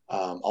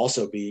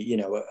also be,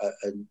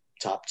 a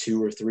top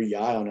 2 or 3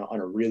 guy on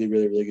a really,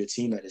 really, really good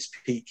team at his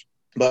peak.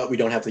 But we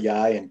don't have the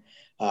guy. And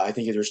I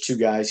think if there's 2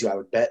 guys who I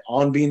would bet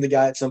on being the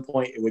guy at some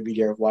point, it would be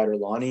Derek White or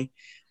Lonnie.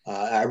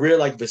 I really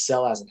like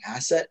Vassell as an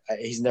asset.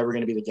 He's never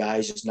going to be the guy.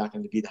 He's just not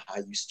going to be the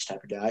high usage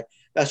type of guy.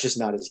 That's just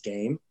not his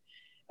game.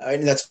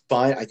 And that's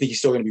fine. I think he's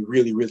still going to be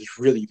really, really,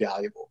 really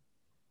valuable.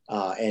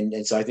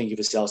 And so I think if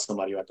Vassell is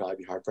somebody who I'd probably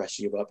be hard pressed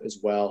to give up as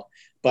well.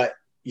 But,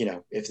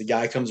 if the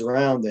guy comes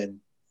around, then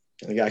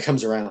the guy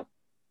comes around.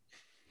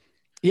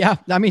 Yeah,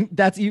 I mean,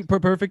 that's you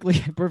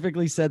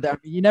perfectly said that.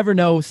 You never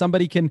know.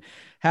 Somebody can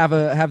have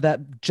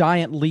that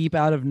giant leap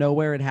out of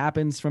nowhere. It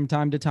happens from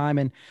time to time.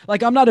 And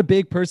like, I'm not a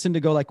big person to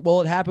go like,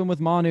 well, it happened with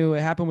Manu, it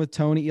happened with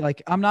Tony.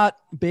 Like, I'm not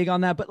big on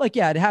that, but like,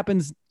 yeah, it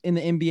happens in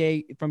the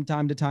NBA from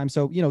time to time.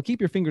 So,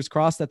 keep your fingers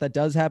crossed that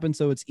does happen.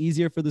 So it's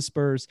easier for the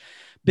Spurs.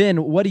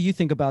 Ben, what do you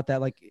think about that?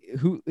 Like,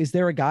 who is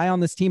there a guy on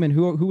this team and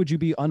who would you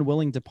be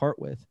unwilling to part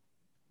with?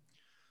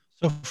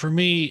 So for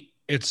me,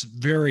 it's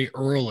very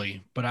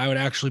early, but I would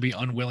actually be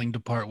unwilling to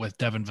part with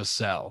Devin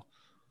Vassell.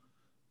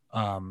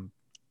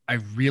 I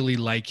really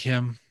like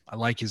him. I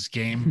like his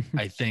game.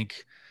 I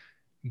think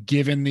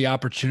given the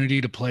opportunity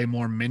to play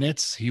more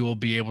minutes, he will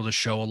be able to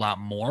show a lot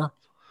more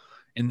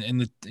in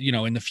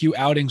the few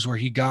outings where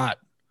he got,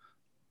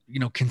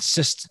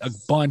 a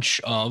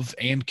bunch of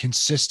and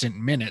consistent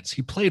minutes,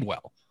 he played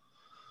well.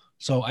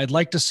 So I'd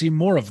like to see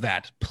more of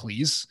that,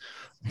 please.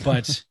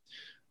 But,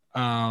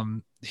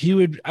 he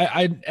would,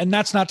 and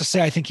that's not to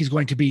say I think he's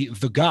going to be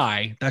the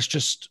guy. That's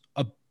just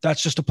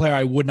a player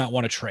I would not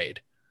want to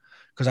trade,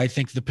 because I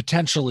think the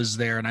potential is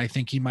there, and I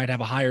think he might have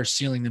a higher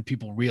ceiling than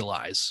people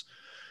realize,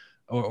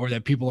 or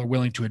that people are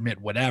willing to admit,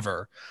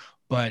 whatever.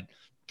 But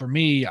for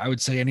me, I would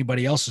say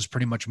anybody else is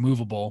pretty much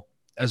movable.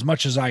 As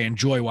much as I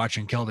enjoy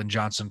watching Keldon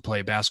Johnson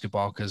play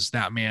basketball, because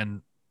that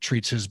man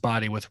treats his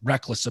body with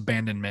reckless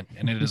abandonment,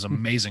 and it is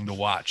amazing to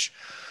watch.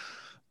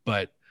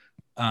 But,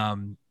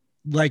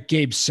 like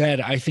Gabe said,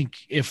 I think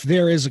if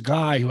there is a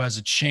guy who has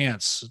a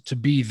chance to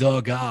be the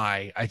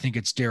guy, I think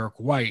it's Derek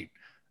White.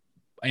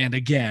 And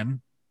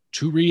again,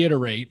 to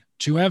reiterate,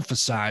 to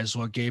emphasize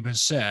what Gabe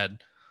has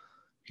said,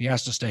 he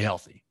has to stay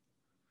healthy.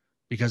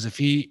 Because if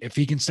he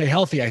can stay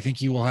healthy, I think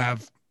he will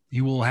have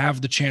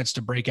the chance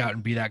to break out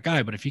and be that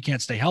guy. But if he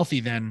can't stay healthy,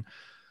 then,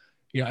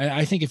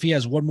 I think if he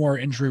has one more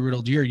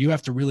injury-riddled year, you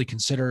have to really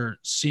consider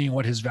seeing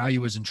what his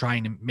value is and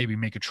trying to maybe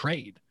make a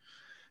trade.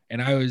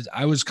 And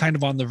I was kind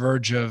of on the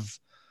verge of,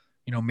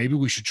 maybe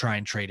we should try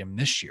and trade him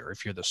this year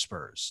if you're the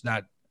Spurs.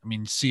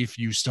 See if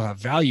you still have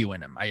value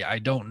in him. I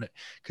don't,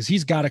 because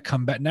he's got to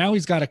come back. Now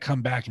he's got to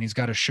come back and he's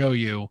got to show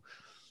you,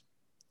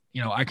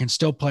 I can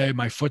still play.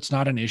 My foot's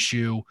not an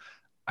issue.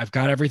 I've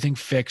got everything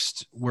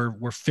fixed.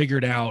 We're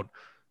figured out.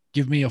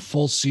 Give me a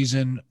full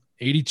season,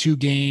 82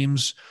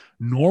 games,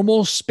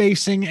 normal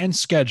spacing and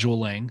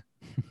scheduling,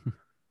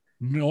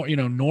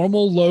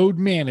 normal load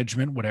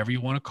management, whatever you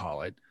want to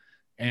call it.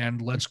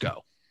 And let's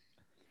go.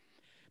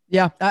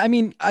 Yeah. I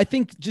mean, I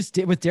think just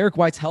with Derek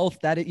White's health,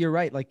 you're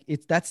right. Like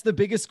that's the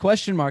biggest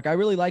question mark. I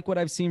really like what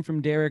I've seen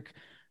from Derek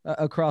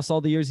across all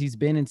the years he's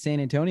been in San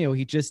Antonio.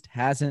 He just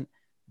hasn't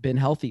been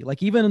healthy.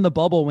 Like even in the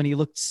bubble when he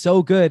looked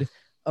so good,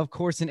 of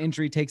course, an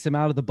injury takes him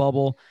out of the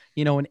bubble,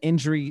 an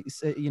injury,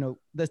 to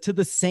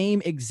the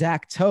same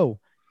exact toe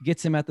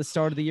gets him at the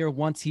start of the year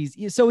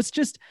so it's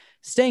just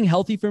staying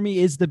healthy for me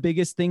is the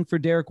biggest thing for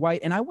Derek White.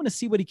 And I want to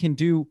see what he can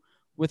do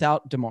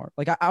without DeMar.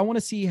 Like I want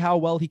to see how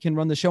well he can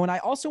run the show. And I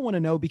also want to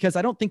know, because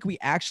I don't think we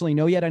actually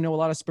know yet. I know a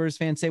lot of Spurs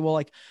fans say, well,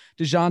 like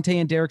DeJounte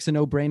and Derek's a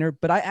no-brainer,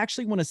 but I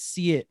actually want to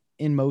see it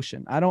in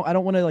motion. I don't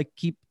want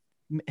to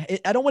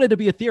I don't want it to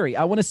be a theory.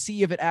 I want to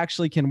see if it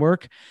actually can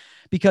work,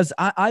 because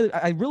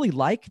I really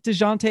like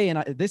DeJounte,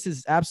 and this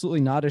is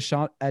absolutely not a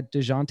shot at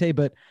DeJounte,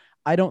 but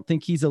I don't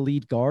think he's a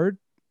lead guard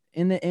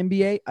in the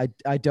NBA.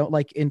 I don't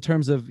like in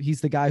terms of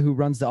he's the guy who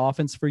runs the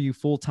offense for you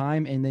full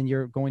time, and then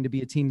you're going to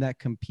be a team that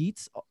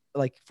competes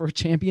like for a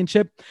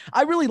championship.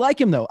 I really like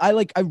him though.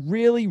 I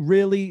really,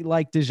 really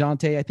like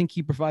DeJounte. I think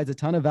he provides a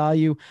ton of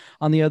value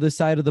on the other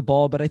side of the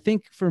ball. But I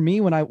think for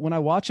me, when I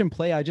watch him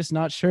play, I'm just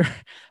not sure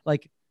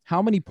like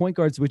how many point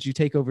guards would you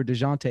take over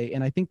DeJounte?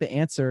 And I think the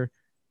answer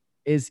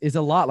is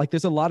a lot. Like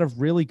there's a lot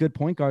of really good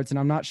point guards, and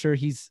I'm not sure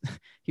he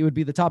would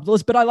be the top of the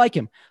list, but I like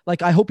him.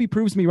 Like, I hope he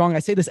proves me wrong. I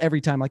say this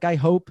every time. Like, I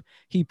hope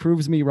he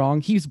proves me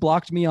wrong. He's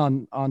blocked me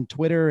on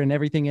Twitter and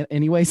everything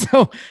anyway.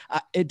 So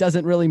it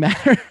doesn't really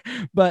matter,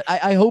 but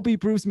I hope he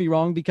proves me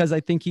wrong, because I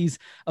think he's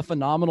a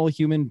phenomenal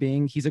human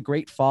being. He's a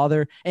great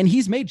father, and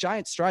he's made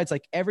giant strides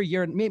like every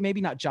year.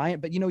 Maybe not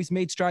giant, but he's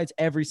made strides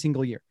every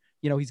single year.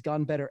 He's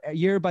gotten better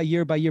year by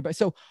year by year.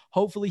 So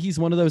hopefully he's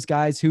one of those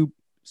guys who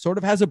sort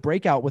of has a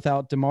breakout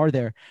without DeMar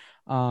there.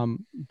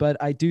 But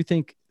I do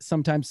think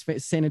sometimes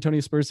San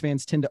Antonio Spurs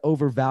fans tend to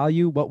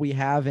overvalue what we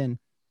have in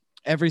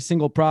every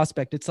single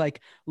prospect. It's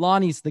like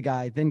Lonnie's the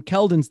guy, then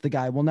Keldon's the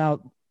guy. Well, now,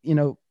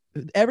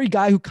 every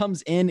guy who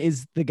comes in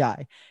is the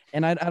guy.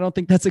 And I don't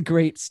think that's a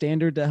great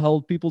standard to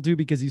hold people to,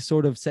 because you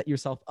sort of set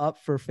yourself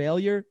up for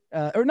failure,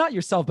 or not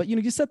yourself, but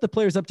you set the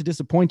players up to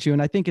disappoint you.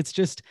 And I think it's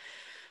just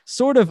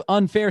sort of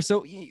unfair.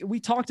 So we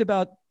talked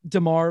about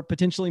DeMar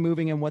potentially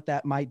moving and what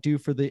that might do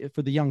for the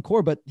young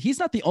core, but he's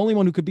not the only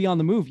one who could be on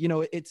the move.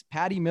 It's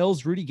Patty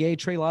Mills, Rudy Gay,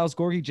 Trey Lyles,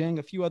 Gorgui Dieng,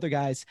 a few other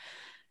guys.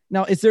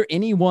 Now, is there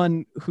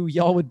anyone who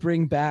y'all would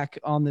bring back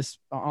on this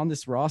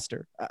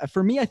roster?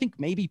 For me, I think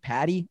maybe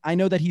Patty. I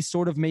know that he's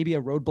sort of maybe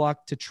a roadblock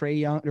to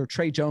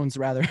Trey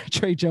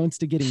Jones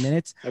to getting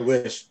minutes. I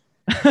wish.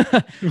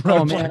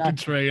 Oh man,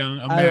 Trey Young.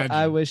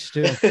 I wish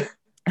too.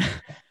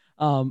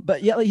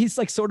 But yeah, he's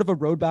like sort of a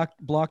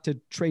roadblock to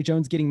Trey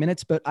Jones getting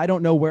minutes, but I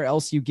don't know where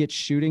else you get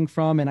shooting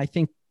from. And I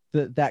think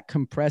that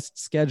compressed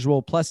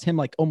schedule plus him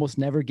like almost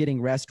never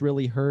getting rest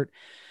really hurt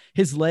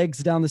his legs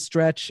down the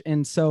stretch.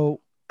 And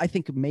so I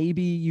think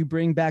maybe you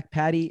bring back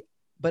Patty,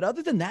 but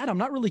other than that, I'm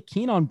not really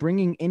keen on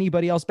bringing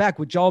anybody else back.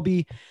 Would y'all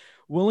be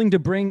willing to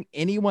bring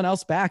anyone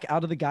else back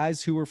out of the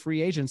guys who were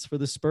free agents for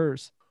the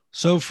Spurs?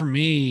 So for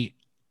me,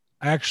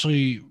 I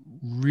actually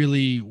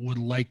really would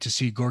like to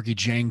see Gorgui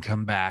Dieng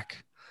come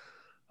back.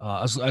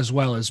 As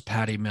well as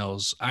Patty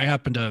Mills. I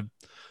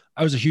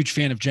was a huge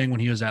fan of Dieng when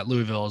he was at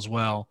Louisville as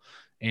well.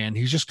 And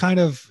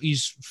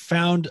he's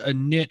found a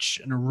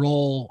niche and a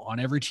role on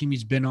every team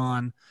he's been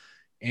on.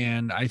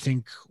 And I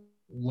think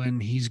when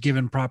he's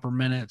given proper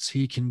minutes,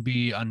 he can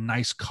be a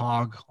nice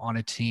cog on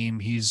a team.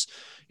 He's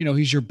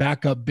your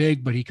backup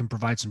big, but he can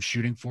provide some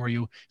shooting for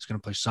you. He's going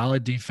to play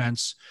solid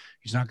defense.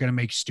 He's not going to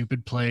make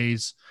stupid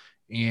plays.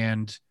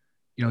 And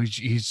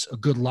he's a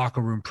good locker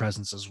room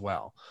presence as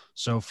well.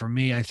 So for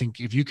me, I think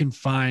if you can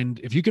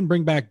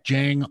bring back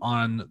Dieng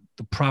on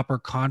the proper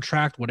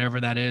contract,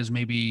 whatever that is,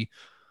 maybe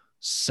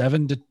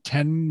 $7 to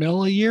 $10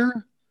 million a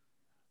year.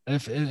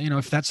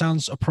 If that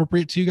sounds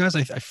appropriate to you guys,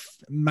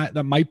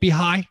 that might be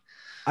high.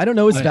 I don't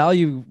know his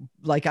value.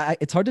 Like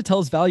it's hard to tell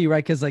his value,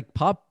 right? Because like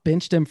Pop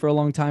benched him for a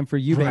long time for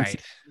Eubanks.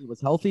 Right. He was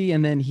healthy,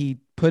 and then he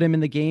put him in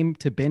the game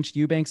to bench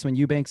Eubanks when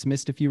Eubanks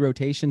missed a few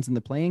rotations in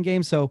the playing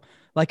game. So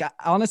like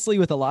honestly,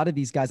 with a lot of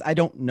these guys, I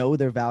don't know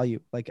their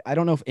value. Like I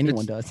don't know if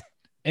anyone does.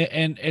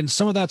 And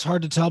some of that's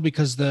hard to tell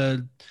because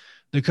the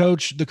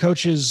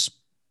coaches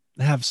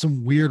have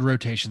some weird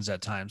rotations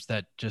at times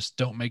that just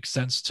don't make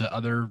sense to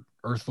other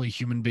earthly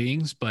human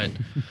beings, but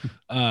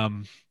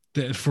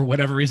for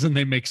whatever reason,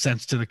 they make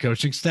sense to the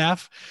coaching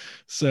staff.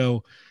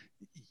 So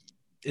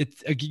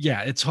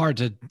it's hard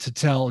to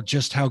tell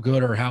just how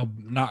good or how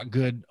not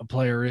good a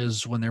player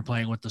is when they're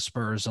playing with the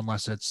Spurs,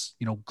 unless it's,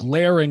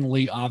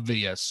 glaringly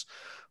obvious.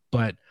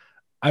 But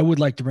I would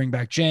like to bring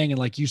back Dieng. And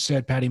like you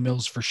said, Patty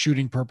Mills for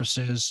shooting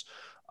purposes.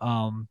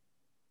 I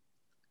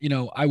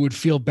would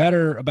feel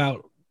better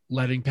about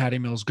letting Patty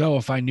Mills go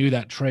if I knew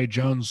that Trey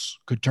Jones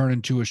could turn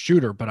into a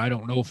shooter, but I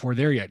don't know if we're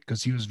there yet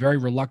because he was very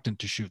reluctant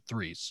to shoot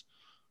threes.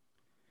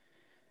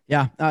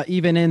 Yeah.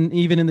 Even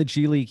in the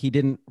G League, he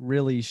didn't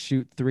really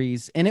shoot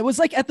threes. And it was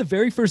like at the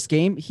very first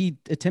game, he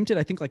attempted,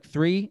 I think like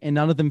 3, and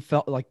none of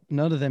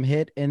them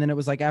hit. And then it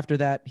was like, after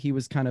that, he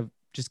was kind of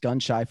just gun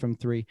shy from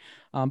 3.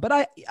 But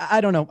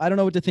I don't know. I don't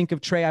know what to think of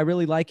Trey. I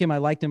really like him. I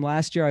liked him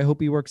last year. I hope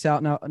he works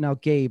out. Now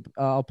Gabe,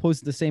 I'll pose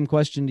the same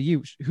question to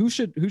you. Who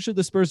should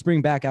the Spurs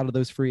bring back out of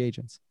those free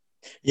agents?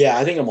 Yeah,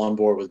 I think I'm on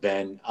board with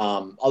Ben.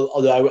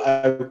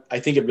 Although I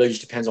think it really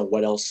just depends on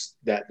what else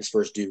that the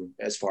Spurs do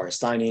as far as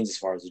signings, as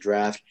far as the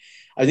draft.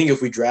 I think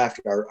if we draft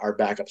our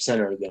backup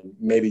center, then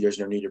maybe there's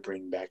no need to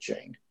bring back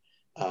Dieng.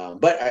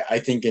 But I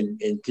think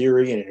in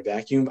theory and in a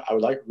vacuum, I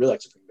would really like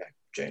to bring back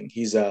Dieng.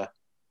 He's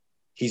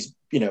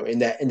in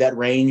that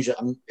range.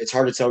 It's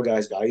hard to tell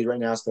guys' values right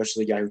now,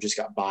 especially a guy who just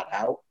got bought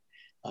out.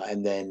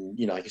 And then,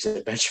 like you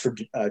said, bench for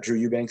Drew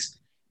Eubanks.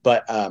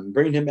 But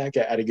bringing him back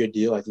at a good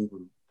deal, I think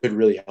could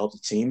really help the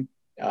team,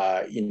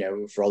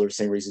 for all the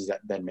same reasons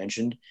that Ben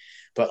mentioned.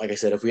 But like I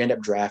said, if we end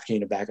up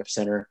drafting a backup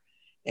center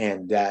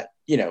and that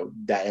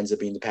ends up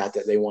being the path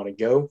that they want to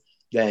go,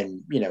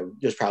 then,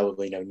 there's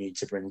probably no need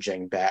to bring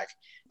Dieng back.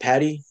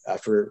 Patty,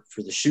 for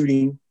the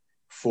shooting,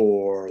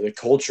 for the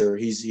culture,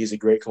 he's a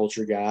great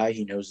culture guy.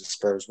 He knows the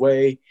Spurs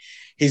way.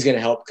 He's going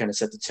to help kind of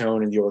set the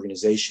tone in the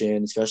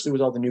organization, especially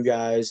with all the new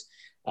guys,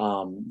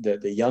 the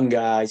young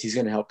guys. He's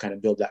going to help kind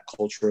of build that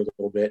culture a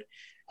little bit.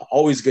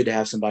 Always good to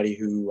have somebody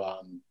who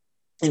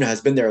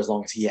has been there as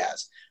long as he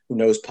has, who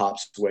knows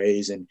Pop's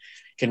ways and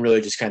can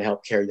really just kind of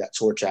help carry that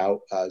torch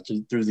out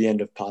through the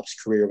end of Pop's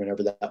career,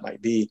 whenever that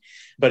might be.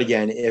 But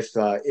again,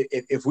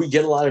 if we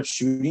get a lot of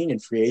shooting in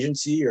free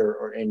agency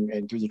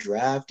and through the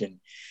draft, and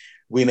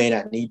we may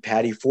not need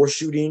Patty for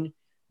shooting,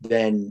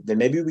 then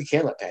maybe we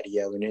can let Patty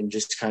go and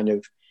just kind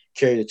of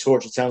carry the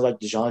torch. It sounds like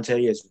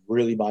DeJounte has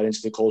really bought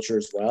into the culture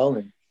as well.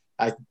 And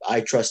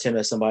I trust him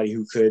as somebody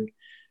who could,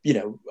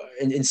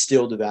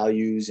 instill the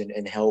values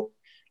and help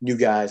new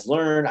guys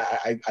learn.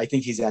 I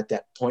think he's at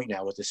that point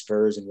now with the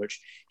Spurs in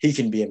which he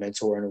can be a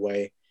mentor in a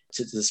way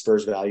to the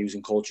Spurs values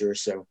and culture.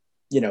 So,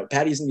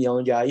 Patty isn't the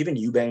only guy. Even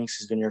Eubanks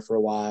has been here for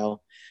a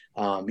while.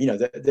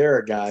 There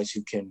are guys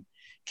who can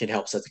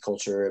help set the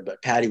culture,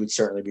 but Patty would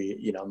certainly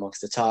be,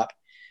 amongst the top.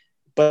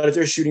 But if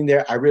they're shooting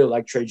there, I really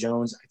like Trey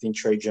Jones. I think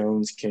Trey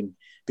Jones can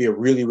be a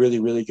really, really,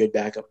 really good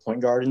backup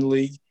point guard in the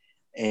league.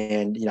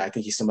 And, I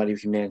think he's somebody who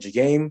can manage a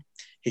game.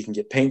 He can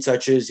get paint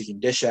touches. He can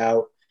dish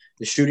out.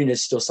 The shooting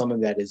is still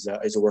something that is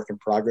a work in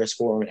progress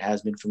for him. It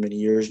has been for many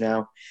years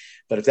now.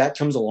 But if that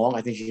comes along,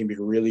 I think he can be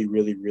a really,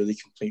 really, really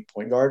complete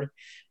point guard.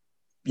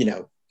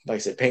 Like I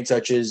said, paint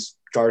touches,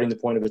 guarding the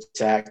point of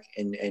attack,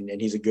 and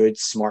he's a good,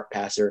 smart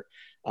passer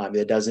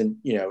that doesn't,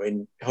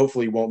 and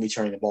hopefully won't be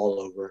turning the ball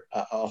over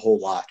a whole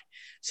lot.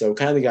 So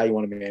kind of the guy you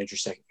want to manage your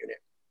second unit.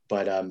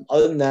 But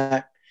other than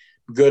that,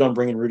 good on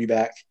bringing Rudy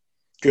back,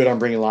 good on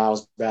bringing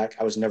Lyles back.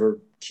 I was never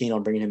keen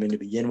on bringing him in to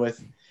begin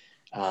with.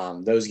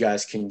 Those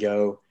guys can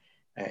go.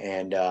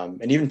 And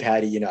even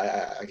Patty,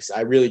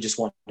 I really just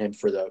want him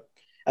for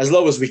as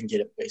low as we can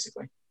get him,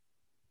 basically.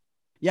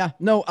 Yeah,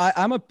 no,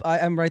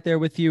 I'm right there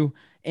with you.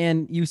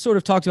 And you sort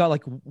of talked about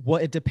like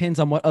what it depends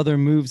on what other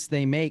moves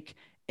they make.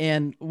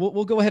 And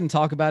we'll go ahead and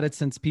talk about it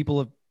since people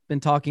have been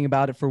talking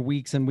about it for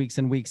weeks and weeks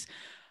and weeks.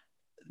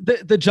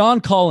 The John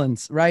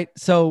Collins, right?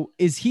 So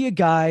is he a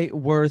guy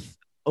worth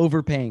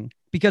overpaying?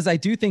 Because I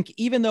do think,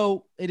 even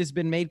though it has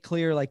been made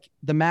clear, like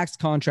the max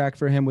contract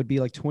for him would be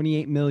like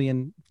 $28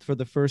 million for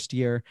the first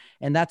year,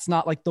 and that's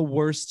not like the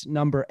worst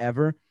number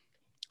ever.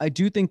 I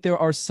do think there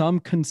are some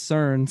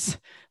concerns,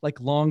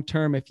 like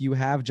long-term, if you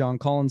have John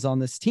Collins on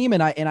this team.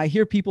 And I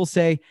hear people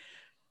say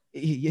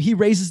he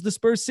raises the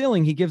Spurs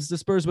ceiling. He gives the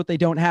Spurs what they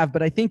don't have.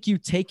 But I think you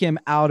take him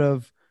out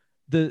of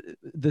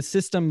the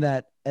system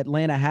that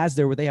Atlanta has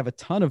there, where they have a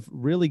ton of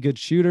really good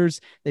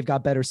shooters. They've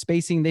got better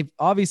spacing. They've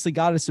obviously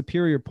got a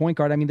superior point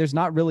guard. I mean, there's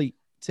not really,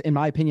 in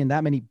my opinion,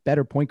 that many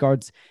better point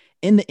guards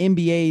in the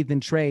NBA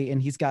than Trey.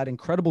 And he's got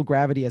incredible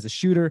gravity as a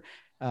shooter,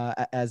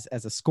 as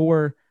a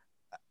scorer.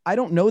 I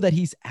don't know that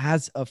he's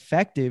as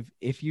effective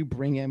if you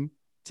bring him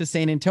to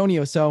San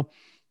Antonio. So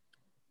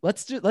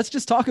let's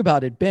just talk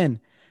about it.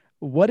 Ben,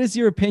 what is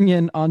your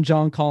opinion on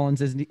John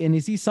Collins? And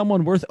is he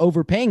someone worth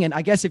overpaying? And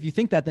I guess if you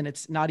think that, then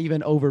it's not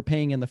even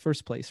overpaying in the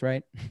first place,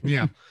 right?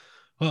 Yeah.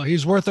 Well,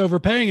 he's worth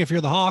overpaying if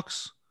you're the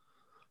Hawks.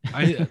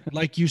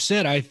 Like you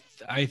said,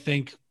 I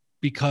think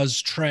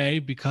because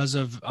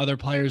of other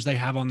players they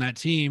have on that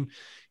team,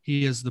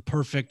 he is the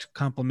perfect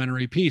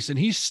complementary piece. And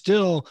he's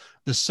still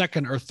the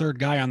second or third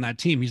guy on that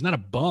team. He's not a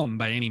bum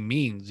by any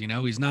means. He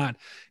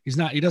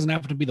doesn't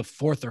have to be the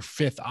fourth or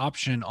fifth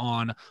option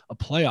on a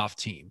playoff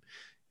team.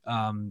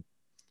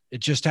 It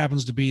just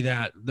happens to be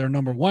that their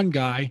number one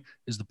guy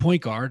is the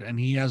point guard, and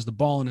he has the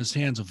ball in his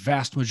hands a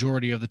vast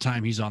majority of the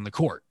time he's on the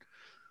court.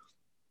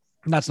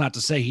 And that's not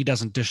to say he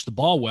doesn't dish the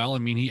ball well. I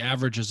mean, he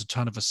averages a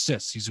ton of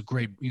assists. He's a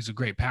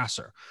great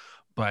passer.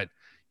 But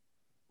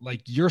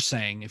like you're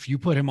saying, if you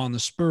put him on the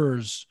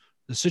Spurs,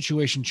 the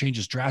situation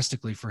changes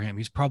drastically for him.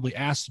 He's probably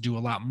asked to do a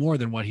lot more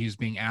than what he's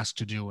being asked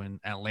to do in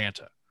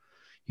Atlanta.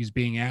 He's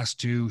being asked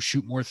to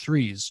shoot more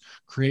threes,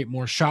 create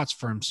more shots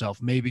for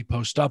himself, maybe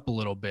post up a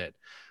little bit.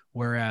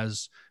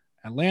 Whereas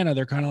Atlanta,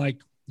 they're kind of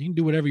like, you can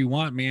do whatever you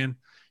want, man.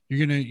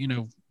 You're going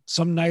to,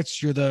 some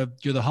nights you're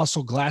the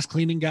hustle glass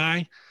cleaning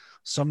guy.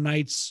 Some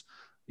nights,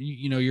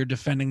 you're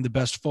defending the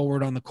best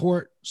forward on the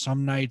court.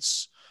 Some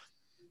nights,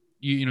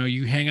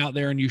 you hang out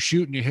there and you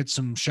shoot and you hit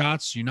some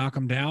shots, you knock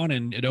them down,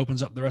 and it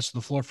opens up the rest of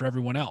the floor for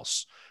everyone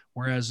else.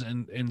 Whereas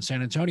in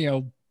San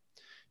Antonio,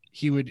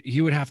 he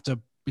would have to,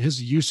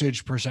 his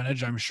usage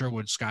percentage, I'm sure,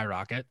 would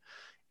skyrocket,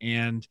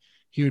 and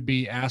he would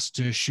be asked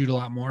to shoot a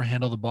lot more,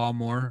 handle the ball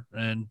more,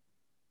 and,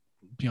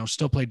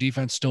 still play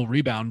defense, still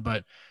rebound.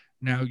 But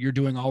now you're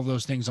doing all of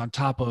those things on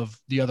top of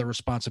the other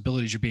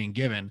responsibilities you're being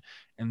given.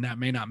 And that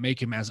may not make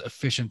him as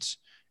efficient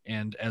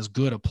and as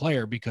good a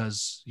player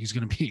because he's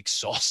going to be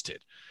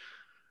exhausted.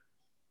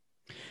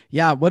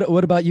 Yeah.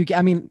 What about you?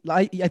 I mean,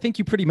 I think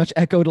you pretty much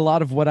echoed a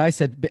lot of what I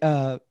said.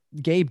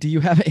 Gabe, do you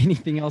have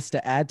anything else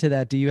to add to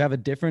that? Do you have a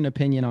different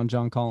opinion on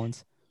John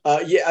Collins?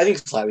 Yeah, I think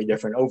it's slightly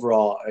different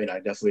overall. I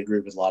definitely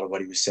agree with a lot of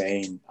what he was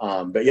saying.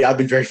 But yeah, I've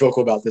been very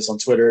vocal about this on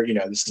Twitter.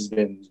 This has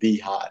been the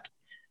hot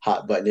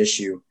button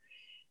issue.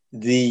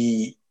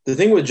 The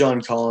thing with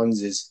John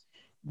Collins is,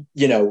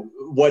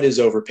 what is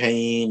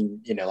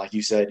overpaying? Like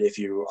you said, if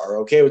you are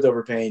okay with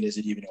overpaying, is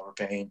it even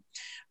overpaying?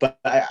 But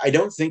I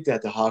don't think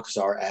that the Hawks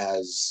are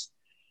as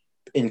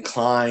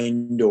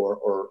inclined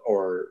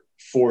or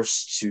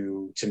forced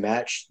to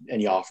match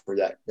any offer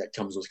that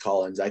comes with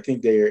Collins. I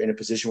think they are in a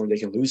position where they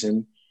can lose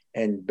him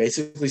and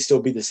basically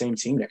still be the same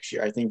team next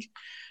year. I think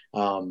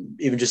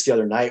even just the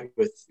other night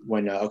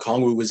when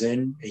Okongwu was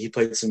in, he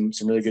played some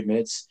really good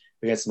minutes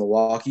against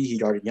Milwaukee. He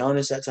guarded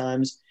Giannis at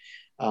times.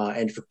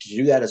 And to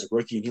do that as a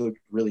rookie, and he looked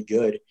really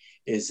good,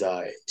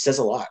 says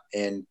a lot.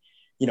 And,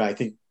 I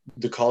think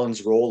the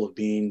Collins role of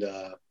being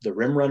the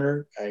rim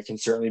runner can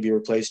certainly be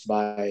replaced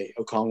by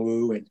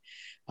Okongwu, and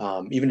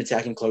even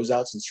attacking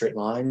closeouts and straight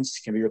lines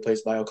can be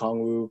replaced by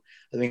Okongwu.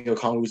 I think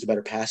Okongwu is a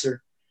better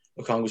passer.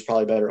 Okongwu is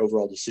probably a better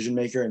overall decision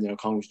maker, and then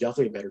Okongwu is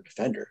definitely a better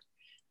defender.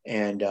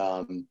 And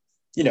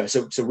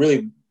so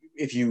really,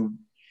 if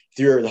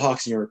you're the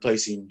Hawks and you're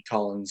replacing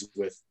Collins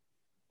with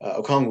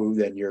Okongwu,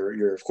 then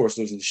you're of course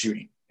losing the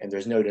shooting, and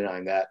there's no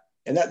denying that.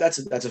 And that's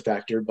a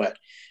factor. But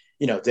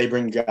if they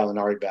bring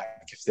Gallinari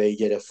back, if they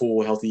get a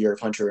full healthy year of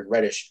Hunter and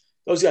Reddish,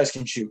 those guys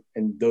can shoot,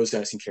 and those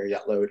guys can carry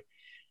that load.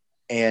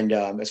 And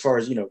as far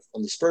as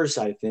on the Spurs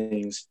side of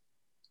things,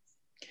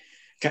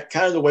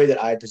 kind of the way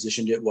that I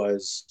positioned it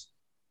was,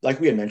 like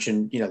we had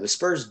mentioned, the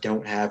Spurs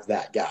don't have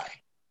that guy,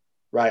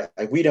 right?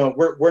 Like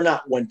we're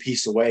not one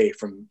piece away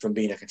from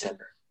being a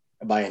contender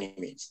by any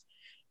means.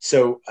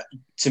 So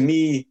to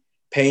me,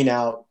 paying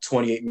out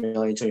 $28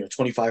 million to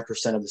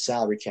 25% of the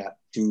salary cap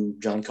to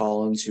John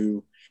Collins,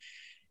 who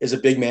is a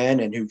big man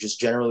and who just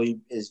generally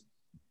is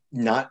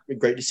not a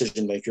great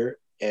decision maker.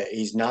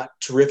 He's not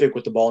terrific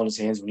with the ball in his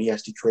hands when he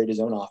has to create his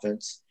own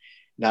offense.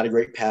 Not a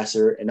great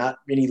passer and not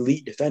an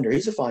elite defender.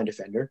 He's a fine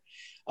defender.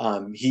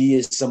 He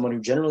is someone who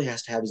generally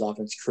has to have his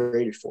offense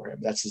created for him.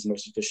 That's his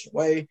most efficient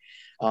way.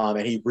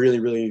 And he really,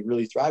 really,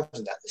 really thrives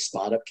in that. The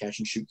spot up, catch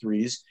and shoot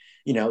threes,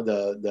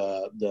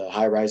 the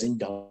high rising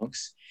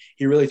dunks.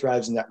 He really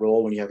thrives in that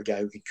role when you have a guy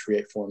who can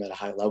create for him at a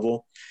high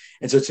level.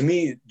 And so to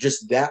me,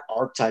 just that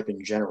archetype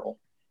in general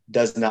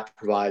does not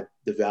provide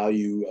the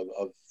value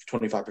of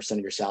 25% of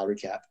your salary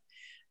cap.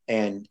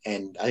 And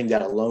I think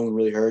that alone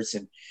really hurts.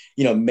 And,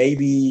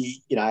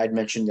 maybe, I had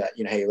mentioned that,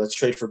 hey, let's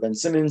trade for Ben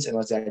Simmons and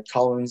let's add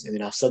Collins. And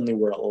then now suddenly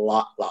we're a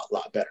lot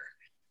better.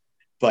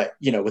 But,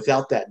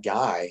 without that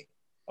guy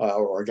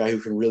or a guy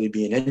who can really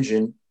be an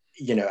engine,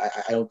 I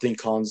don't think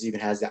Collins even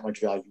has that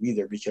much value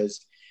either,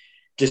 because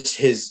just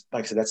his,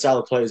 like I said, that style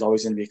of play is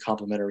always going to be a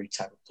complementary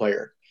type of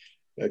player.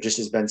 Just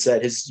as Ben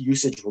said, his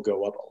usage will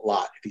go up a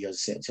lot if he goes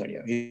to San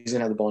Antonio. He's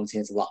going to have the ball in his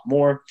hands a lot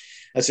more.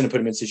 That's going to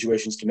put him in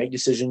situations to make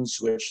decisions,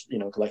 which,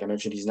 like I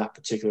mentioned, he's not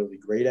particularly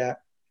great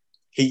at.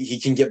 He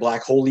can get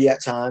black holey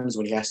at times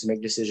when he has to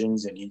make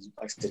decisions, and he's,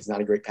 like I said, he's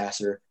not a great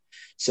passer.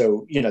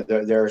 So,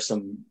 there are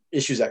some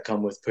issues that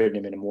come with putting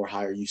him in a more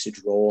higher usage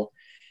role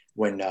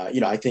when,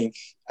 I think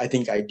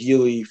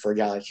ideally for a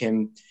guy like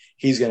him,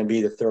 he's going to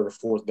be the third or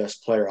fourth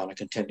best player on a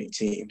contending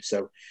team.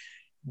 So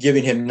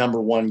giving him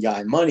number one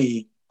guy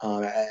money,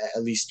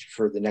 at least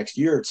for the next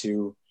year or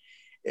two,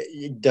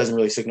 it doesn't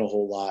really signal a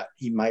whole lot.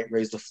 He might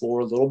raise the floor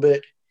a little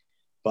bit,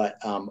 but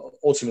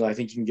ultimately I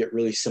think you can get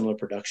really similar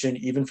production,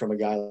 even from a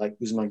guy like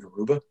Usman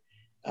Garuba.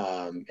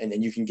 And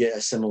then you can get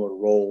a similar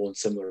role and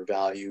similar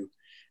value.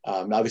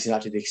 Obviously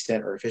not to the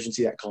extent or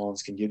efficiency that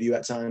Collins can give you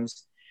at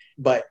times.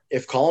 But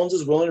if Collins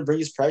is willing to bring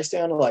his price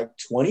down to like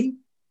 20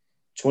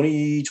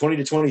 to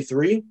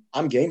 23,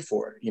 I'm game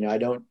for it. I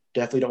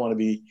definitely don't want to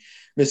be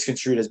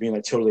misconstrued as being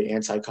like totally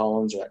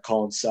anti-Collins or that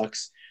Collins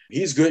sucks.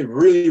 He's good,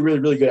 really, really,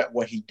 really good at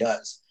what he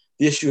does.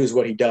 The issue is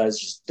what he does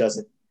just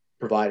doesn't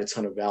provide a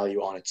ton of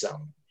value on its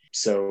own.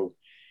 So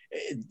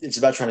it's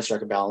about trying to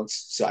strike a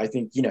balance. So I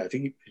think,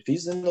 if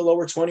he's in the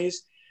lower 20s,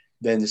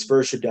 then the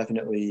Spurs should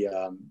definitely,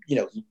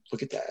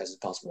 look at that as a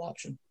possible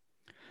option.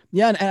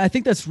 Yeah, and I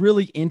think that's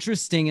really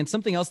interesting. And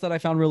something else that I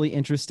found really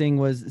interesting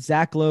was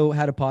Zach Lowe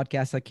had a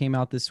podcast that came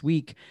out this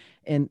week.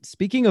 And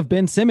speaking of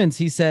Ben Simmons,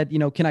 he said,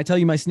 can I tell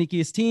you my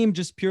sneakiest team?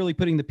 Just purely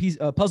putting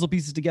the puzzle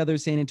pieces together.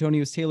 San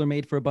Antonio is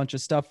tailor-made for a bunch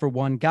of stuff for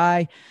one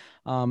guy.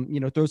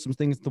 Throw some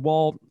things at the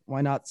wall.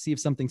 Why not see if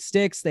something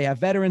sticks? They have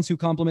veterans who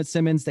complement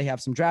Simmons. They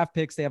have some draft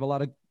picks. They have a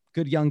lot of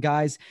good young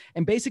guys.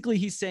 And basically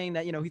he's saying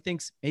that, he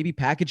thinks maybe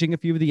packaging a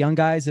few of the young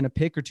guys and a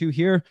pick or two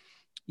here,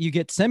 you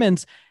get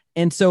Simmons.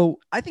 And so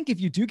I think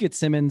if you do get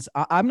Simmons,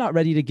 I'm not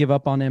ready to give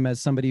up on him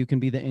as somebody who can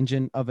be the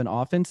engine of an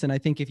offense. And I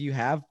think if you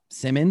have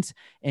Simmons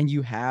and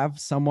you have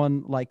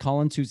someone like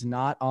Collins, who's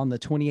not on the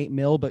 28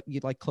 mil, but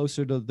you'd like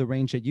closer to the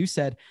range that you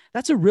said,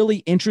 that's a really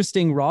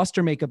interesting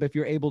roster makeup. If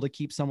you're able to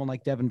keep someone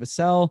like Devin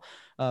Vassell,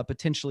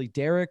 potentially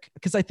Derek,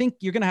 because I think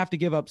you're going to have to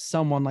give up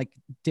someone like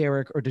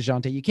Derek or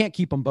DeJounte. You can't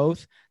keep them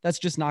both. That's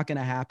just not going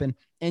to happen.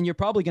 And you're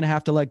probably going to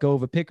have to let go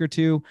of a pick or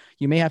two.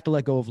 You may have to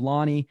let go of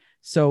Lonnie.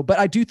 So, but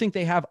I do think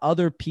they have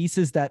other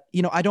pieces that,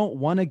 I don't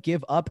want to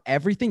give up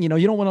everything. You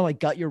don't want to like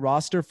gut your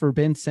roster for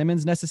Ben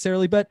Simmons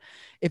necessarily, but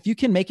if you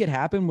can make it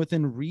happen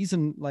within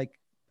reason, like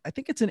I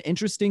think it's an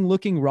interesting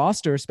looking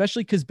roster,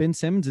 especially because Ben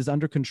Simmons is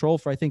under control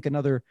for, I think,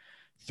 another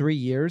 3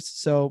 years.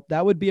 So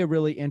that would be a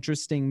really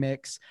interesting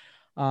mix.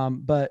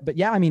 But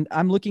yeah, I mean,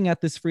 I'm looking at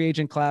this free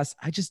agent class.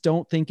 I just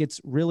don't think it's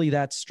really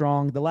that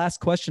strong. The last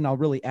question I'll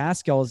really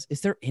ask y'all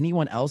is there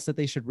anyone else that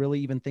they should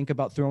really even think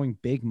about throwing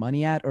big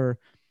money at, or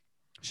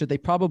Should they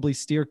probably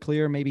steer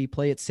clear, maybe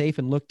play it safe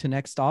and look to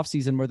next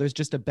offseason where there's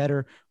just a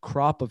better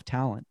crop of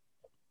talent?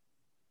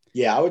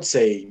 Yeah, I would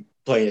say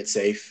playing it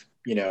safe.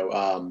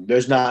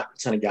 There's not a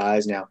ton of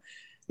guys now.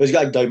 There's a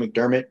guy like Doug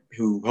McDermott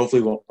who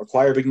hopefully won't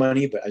require big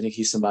money, but I think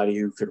he's somebody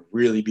who could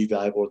really be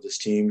valuable to this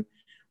team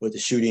with the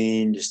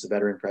shooting, just the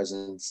veteran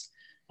presence.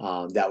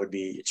 That would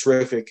be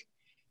terrific.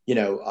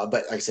 But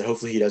like I said,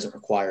 hopefully he doesn't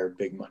require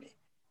big money.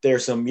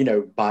 There's some,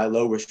 buy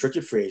low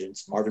restricted free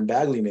agents, Marvin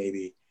Bagley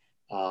maybe,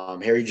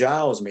 Harry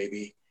Giles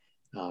maybe.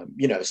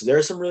 So there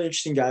are some really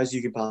interesting guys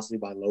you could possibly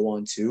buy low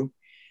on too.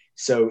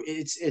 So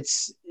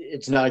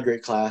it's not a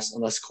great class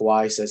unless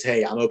Kawhi says,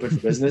 "Hey, I'm open for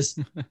business."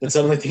 Then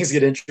suddenly things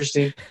get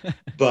interesting.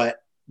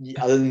 But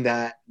other than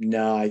that,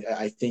 no,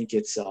 I think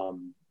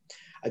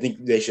I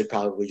think they should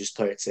probably just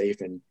play it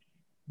safe and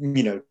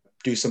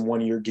do some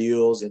 1-year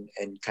deals and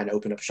kind of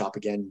open up shop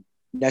again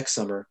next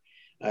summer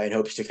in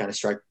hopes to kind of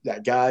strike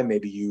that guy.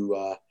 Maybe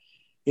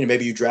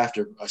maybe you draft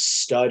a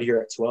stud here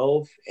at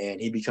 12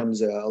 and he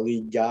becomes a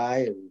league guy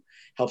and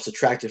helps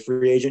attract a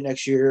free agent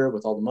next year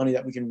with all the money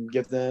that we can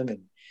give them.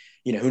 And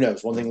who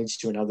knows? One thing leads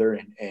to another,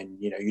 and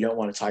you don't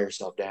want to tie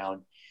yourself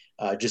down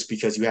just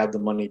because you have the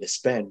money to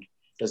spend.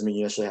 Doesn't mean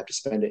you necessarily have to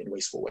spend it in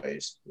wasteful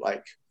ways,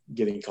 like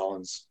giving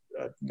Collins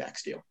a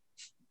max deal.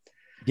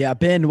 Yeah,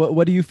 Ben,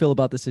 what do you feel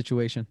about the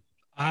situation?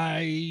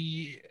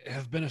 I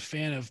have been a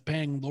fan of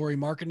paying Lauri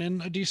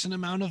Markkanen a decent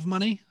amount of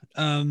money,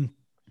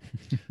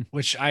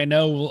 which I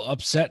know will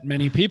upset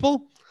many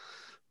people.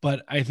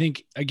 But I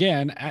think,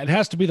 again, it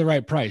has to be the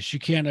right price. You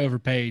can't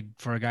overpay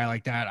for a guy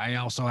like that. I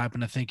also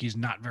happen to think he's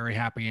not very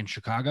happy in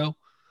Chicago.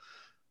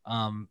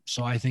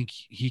 So I think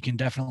he can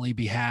definitely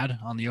be had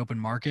on the open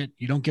market.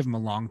 You don't give him a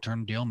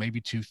long-term deal,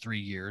 maybe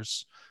 2-3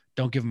 years.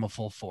 Don't give him a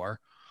full 4.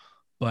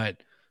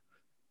 But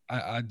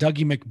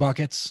Dougie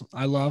McBuckets,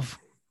 I love.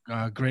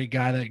 Great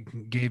guy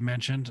that Gabe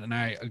mentioned, and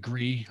I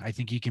agree. I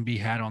think he can be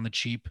had on the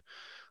cheap.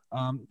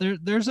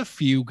 There's a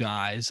few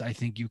guys I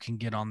think you can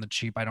get on the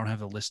cheap. I don't have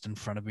the list in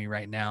front of me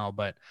right now,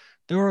 but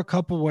there were a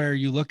couple where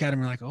you look at him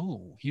and you're like,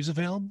 oh, he's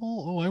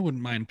available. Oh, I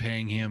wouldn't mind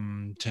paying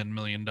him $10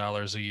 million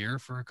a year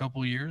for a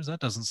couple of years. That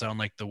doesn't sound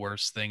like the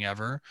worst thing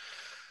ever.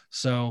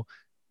 So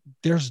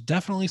there's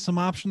definitely some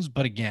options,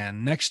 but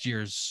again, next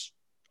year's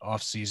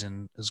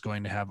offseason is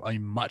going to have a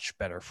much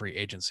better free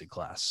agency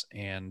class.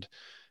 And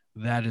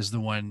that is the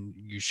one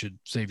you should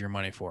save your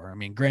money for. I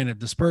mean,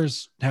 granted, the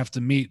Spurs have to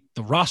meet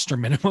the roster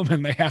minimum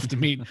and they have to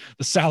meet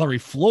the salary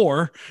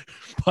floor,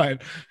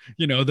 but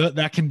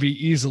that can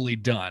be easily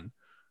done.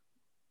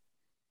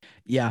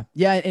 Yeah.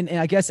 And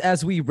I guess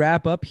as we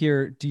wrap up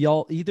here,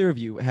 do either of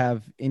you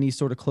have any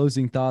sort of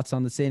closing thoughts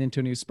on the San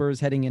Antonio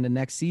Spurs heading into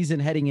next season,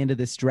 heading into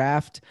this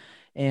draft?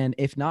 And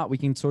if not, we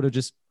can sort of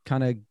just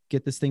kind of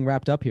get this thing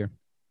wrapped up here.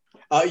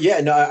 I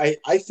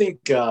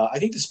think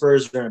the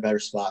Spurs are in a better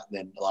spot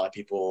than a lot of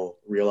people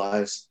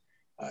realize.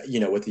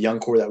 With the young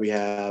core that we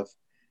have,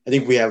 I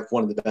think we have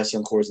one of the best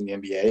young cores in the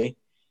NBA.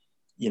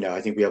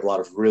 I think we have a lot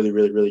of really,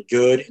 really, really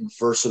good and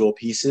versatile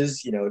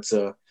pieces. It's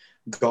a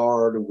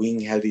guard,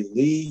 wing heavy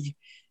league.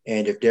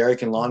 And if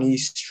Derek and Lonnie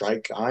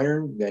strike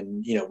iron,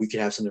 then, we could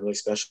have something really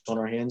special on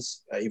our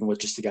hands, even with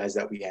just the guys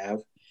that we have.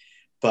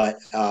 But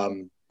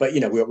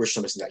we're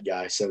still missing that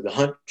guy. So the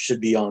hunt should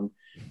be on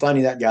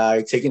finding that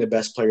guy, taking the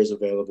best players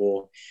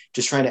available,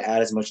 just trying to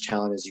add as much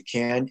talent as you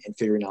can and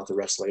figuring out the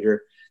rest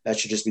later. That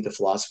should just be the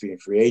philosophy in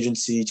free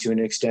agency to an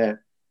extent.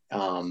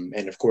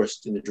 And of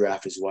course in the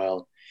draft as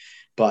well.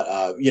 But,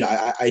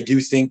 I do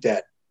think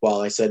that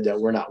while I said that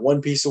we're not one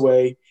piece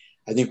away,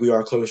 I think we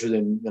are closer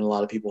than a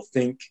lot of people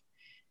think.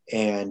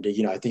 And,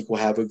 I think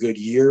we'll have a good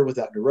year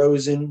without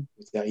DeRozan.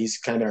 He's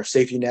kind of been our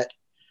safety net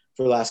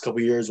for the last couple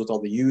of years with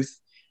all the youth.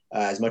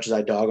 As much as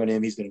I dog on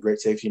him, he's been a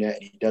great safety net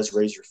and he does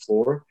raise your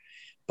floor.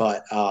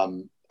 But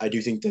I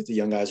do think that the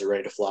young guys are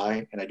ready to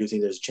fly, and I do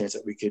think there's a chance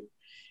that we could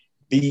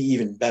be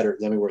even better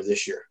than we were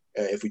this year.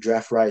 If we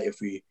draft right, if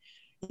we,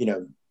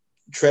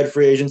 tread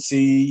free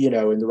agency,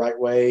 in the right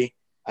way,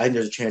 I think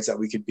there's a chance that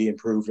we could be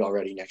improved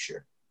already next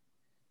year.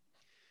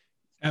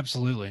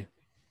 Absolutely.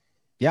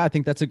 Yeah, I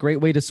think that's a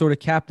great way to sort of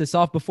cap this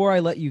off. Before I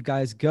let you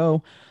guys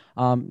go,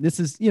 this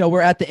is,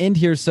 we're at the end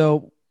here,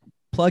 so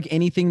plug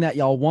anything that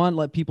y'all want.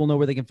 Let people know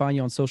where they can find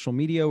you on social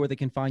media, where they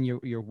can find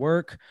your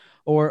work,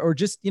 or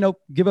just,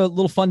 give a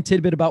little fun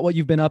tidbit about what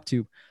you've been up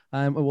to.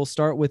 We'll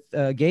start with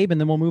Gabe, and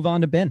then we'll move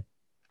on to Ben.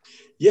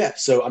 Yeah,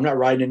 so I'm not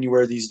riding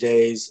anywhere these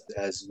days.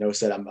 As Noah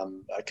said,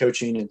 I'm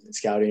coaching and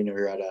scouting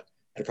over at a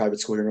private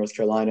school here in North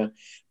Carolina.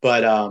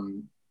 But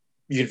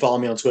you can follow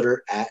me on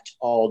Twitter at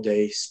All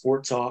Day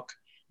Sport Talk.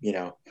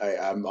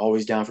 I'm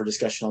always down for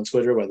discussion on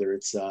Twitter, whether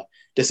it's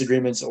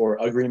disagreements or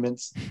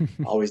agreements.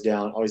 always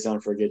down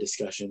for a good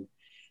discussion.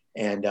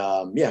 And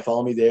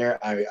follow me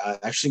there. I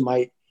actually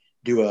might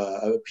do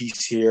a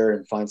piece here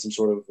and find some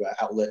sort of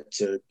outlet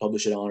to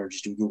publish it on, or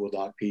just do a Google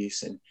Doc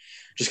piece and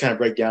just kind of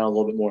break down a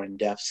little bit more in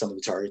depth some of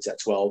the targets at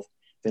 12.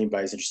 If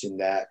anybody's interested in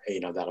that,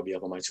 that'll be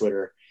up on my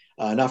Twitter.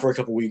 Not for a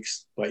couple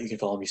weeks, but you can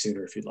follow me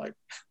sooner if you'd like.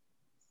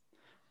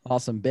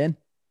 Awesome. Ben?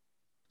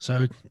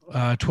 So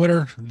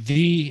Twitter,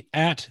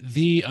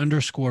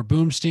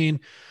 @the_Boomstein.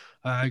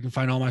 You can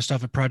find all my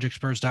stuff at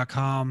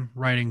projectspurs.com,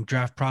 writing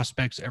draft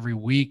prospects every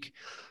week.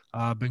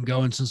 I've been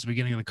going since the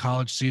beginning of the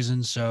college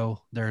season,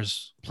 so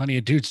there's plenty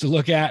of dudes to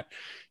look at.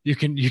 You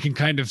can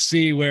kind of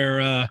see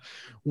where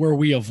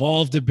we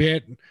evolved a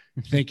bit,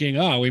 thinking,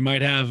 oh, we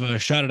might have a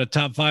shot at a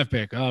top 5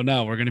 pick. Oh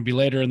no, we're going to be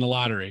later in the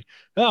lottery.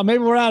 Oh,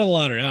 maybe we're out of the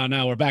lottery. Oh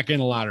no, we're back in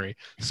the lottery.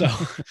 So,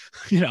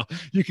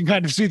 you can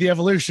kind of see the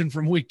evolution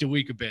from week to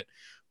week a bit.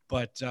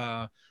 But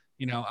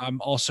I'm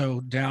also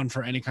down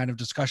for any kind of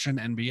discussion,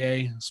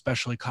 NBA,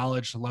 especially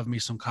college. I love me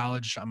some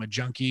college. I'm a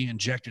junkie,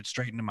 inject it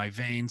straight into my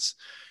veins.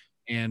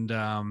 And,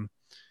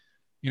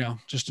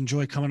 just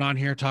enjoy coming on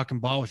here, talking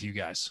ball with you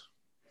guys.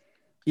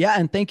 Yeah,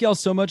 and thank you all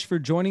so much for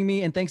joining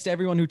me. And thanks to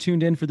everyone who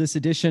tuned in for this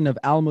edition of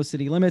Alamo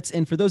City Limits.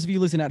 And for those of you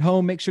listening at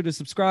home, make sure to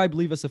subscribe,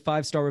 leave us a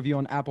 5-star review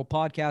on Apple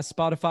Podcasts,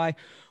 Spotify,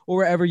 or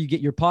wherever you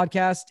get your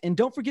podcast. And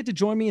don't forget to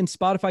join me in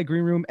Spotify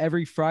Green Room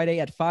every Friday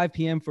at 5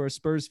 p.m. for a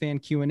Spurs fan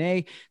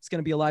Q&A. It's going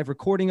to be a live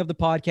recording of the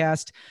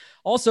podcast.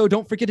 Also,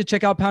 don't forget to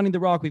check out Pounding the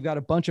Rock. We've got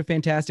a bunch of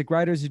fantastic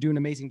writers who do an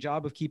amazing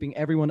job of keeping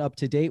everyone up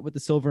to date with the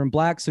silver and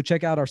black. So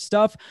check out our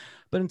stuff.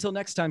 But until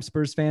next time,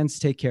 Spurs fans,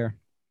 take care.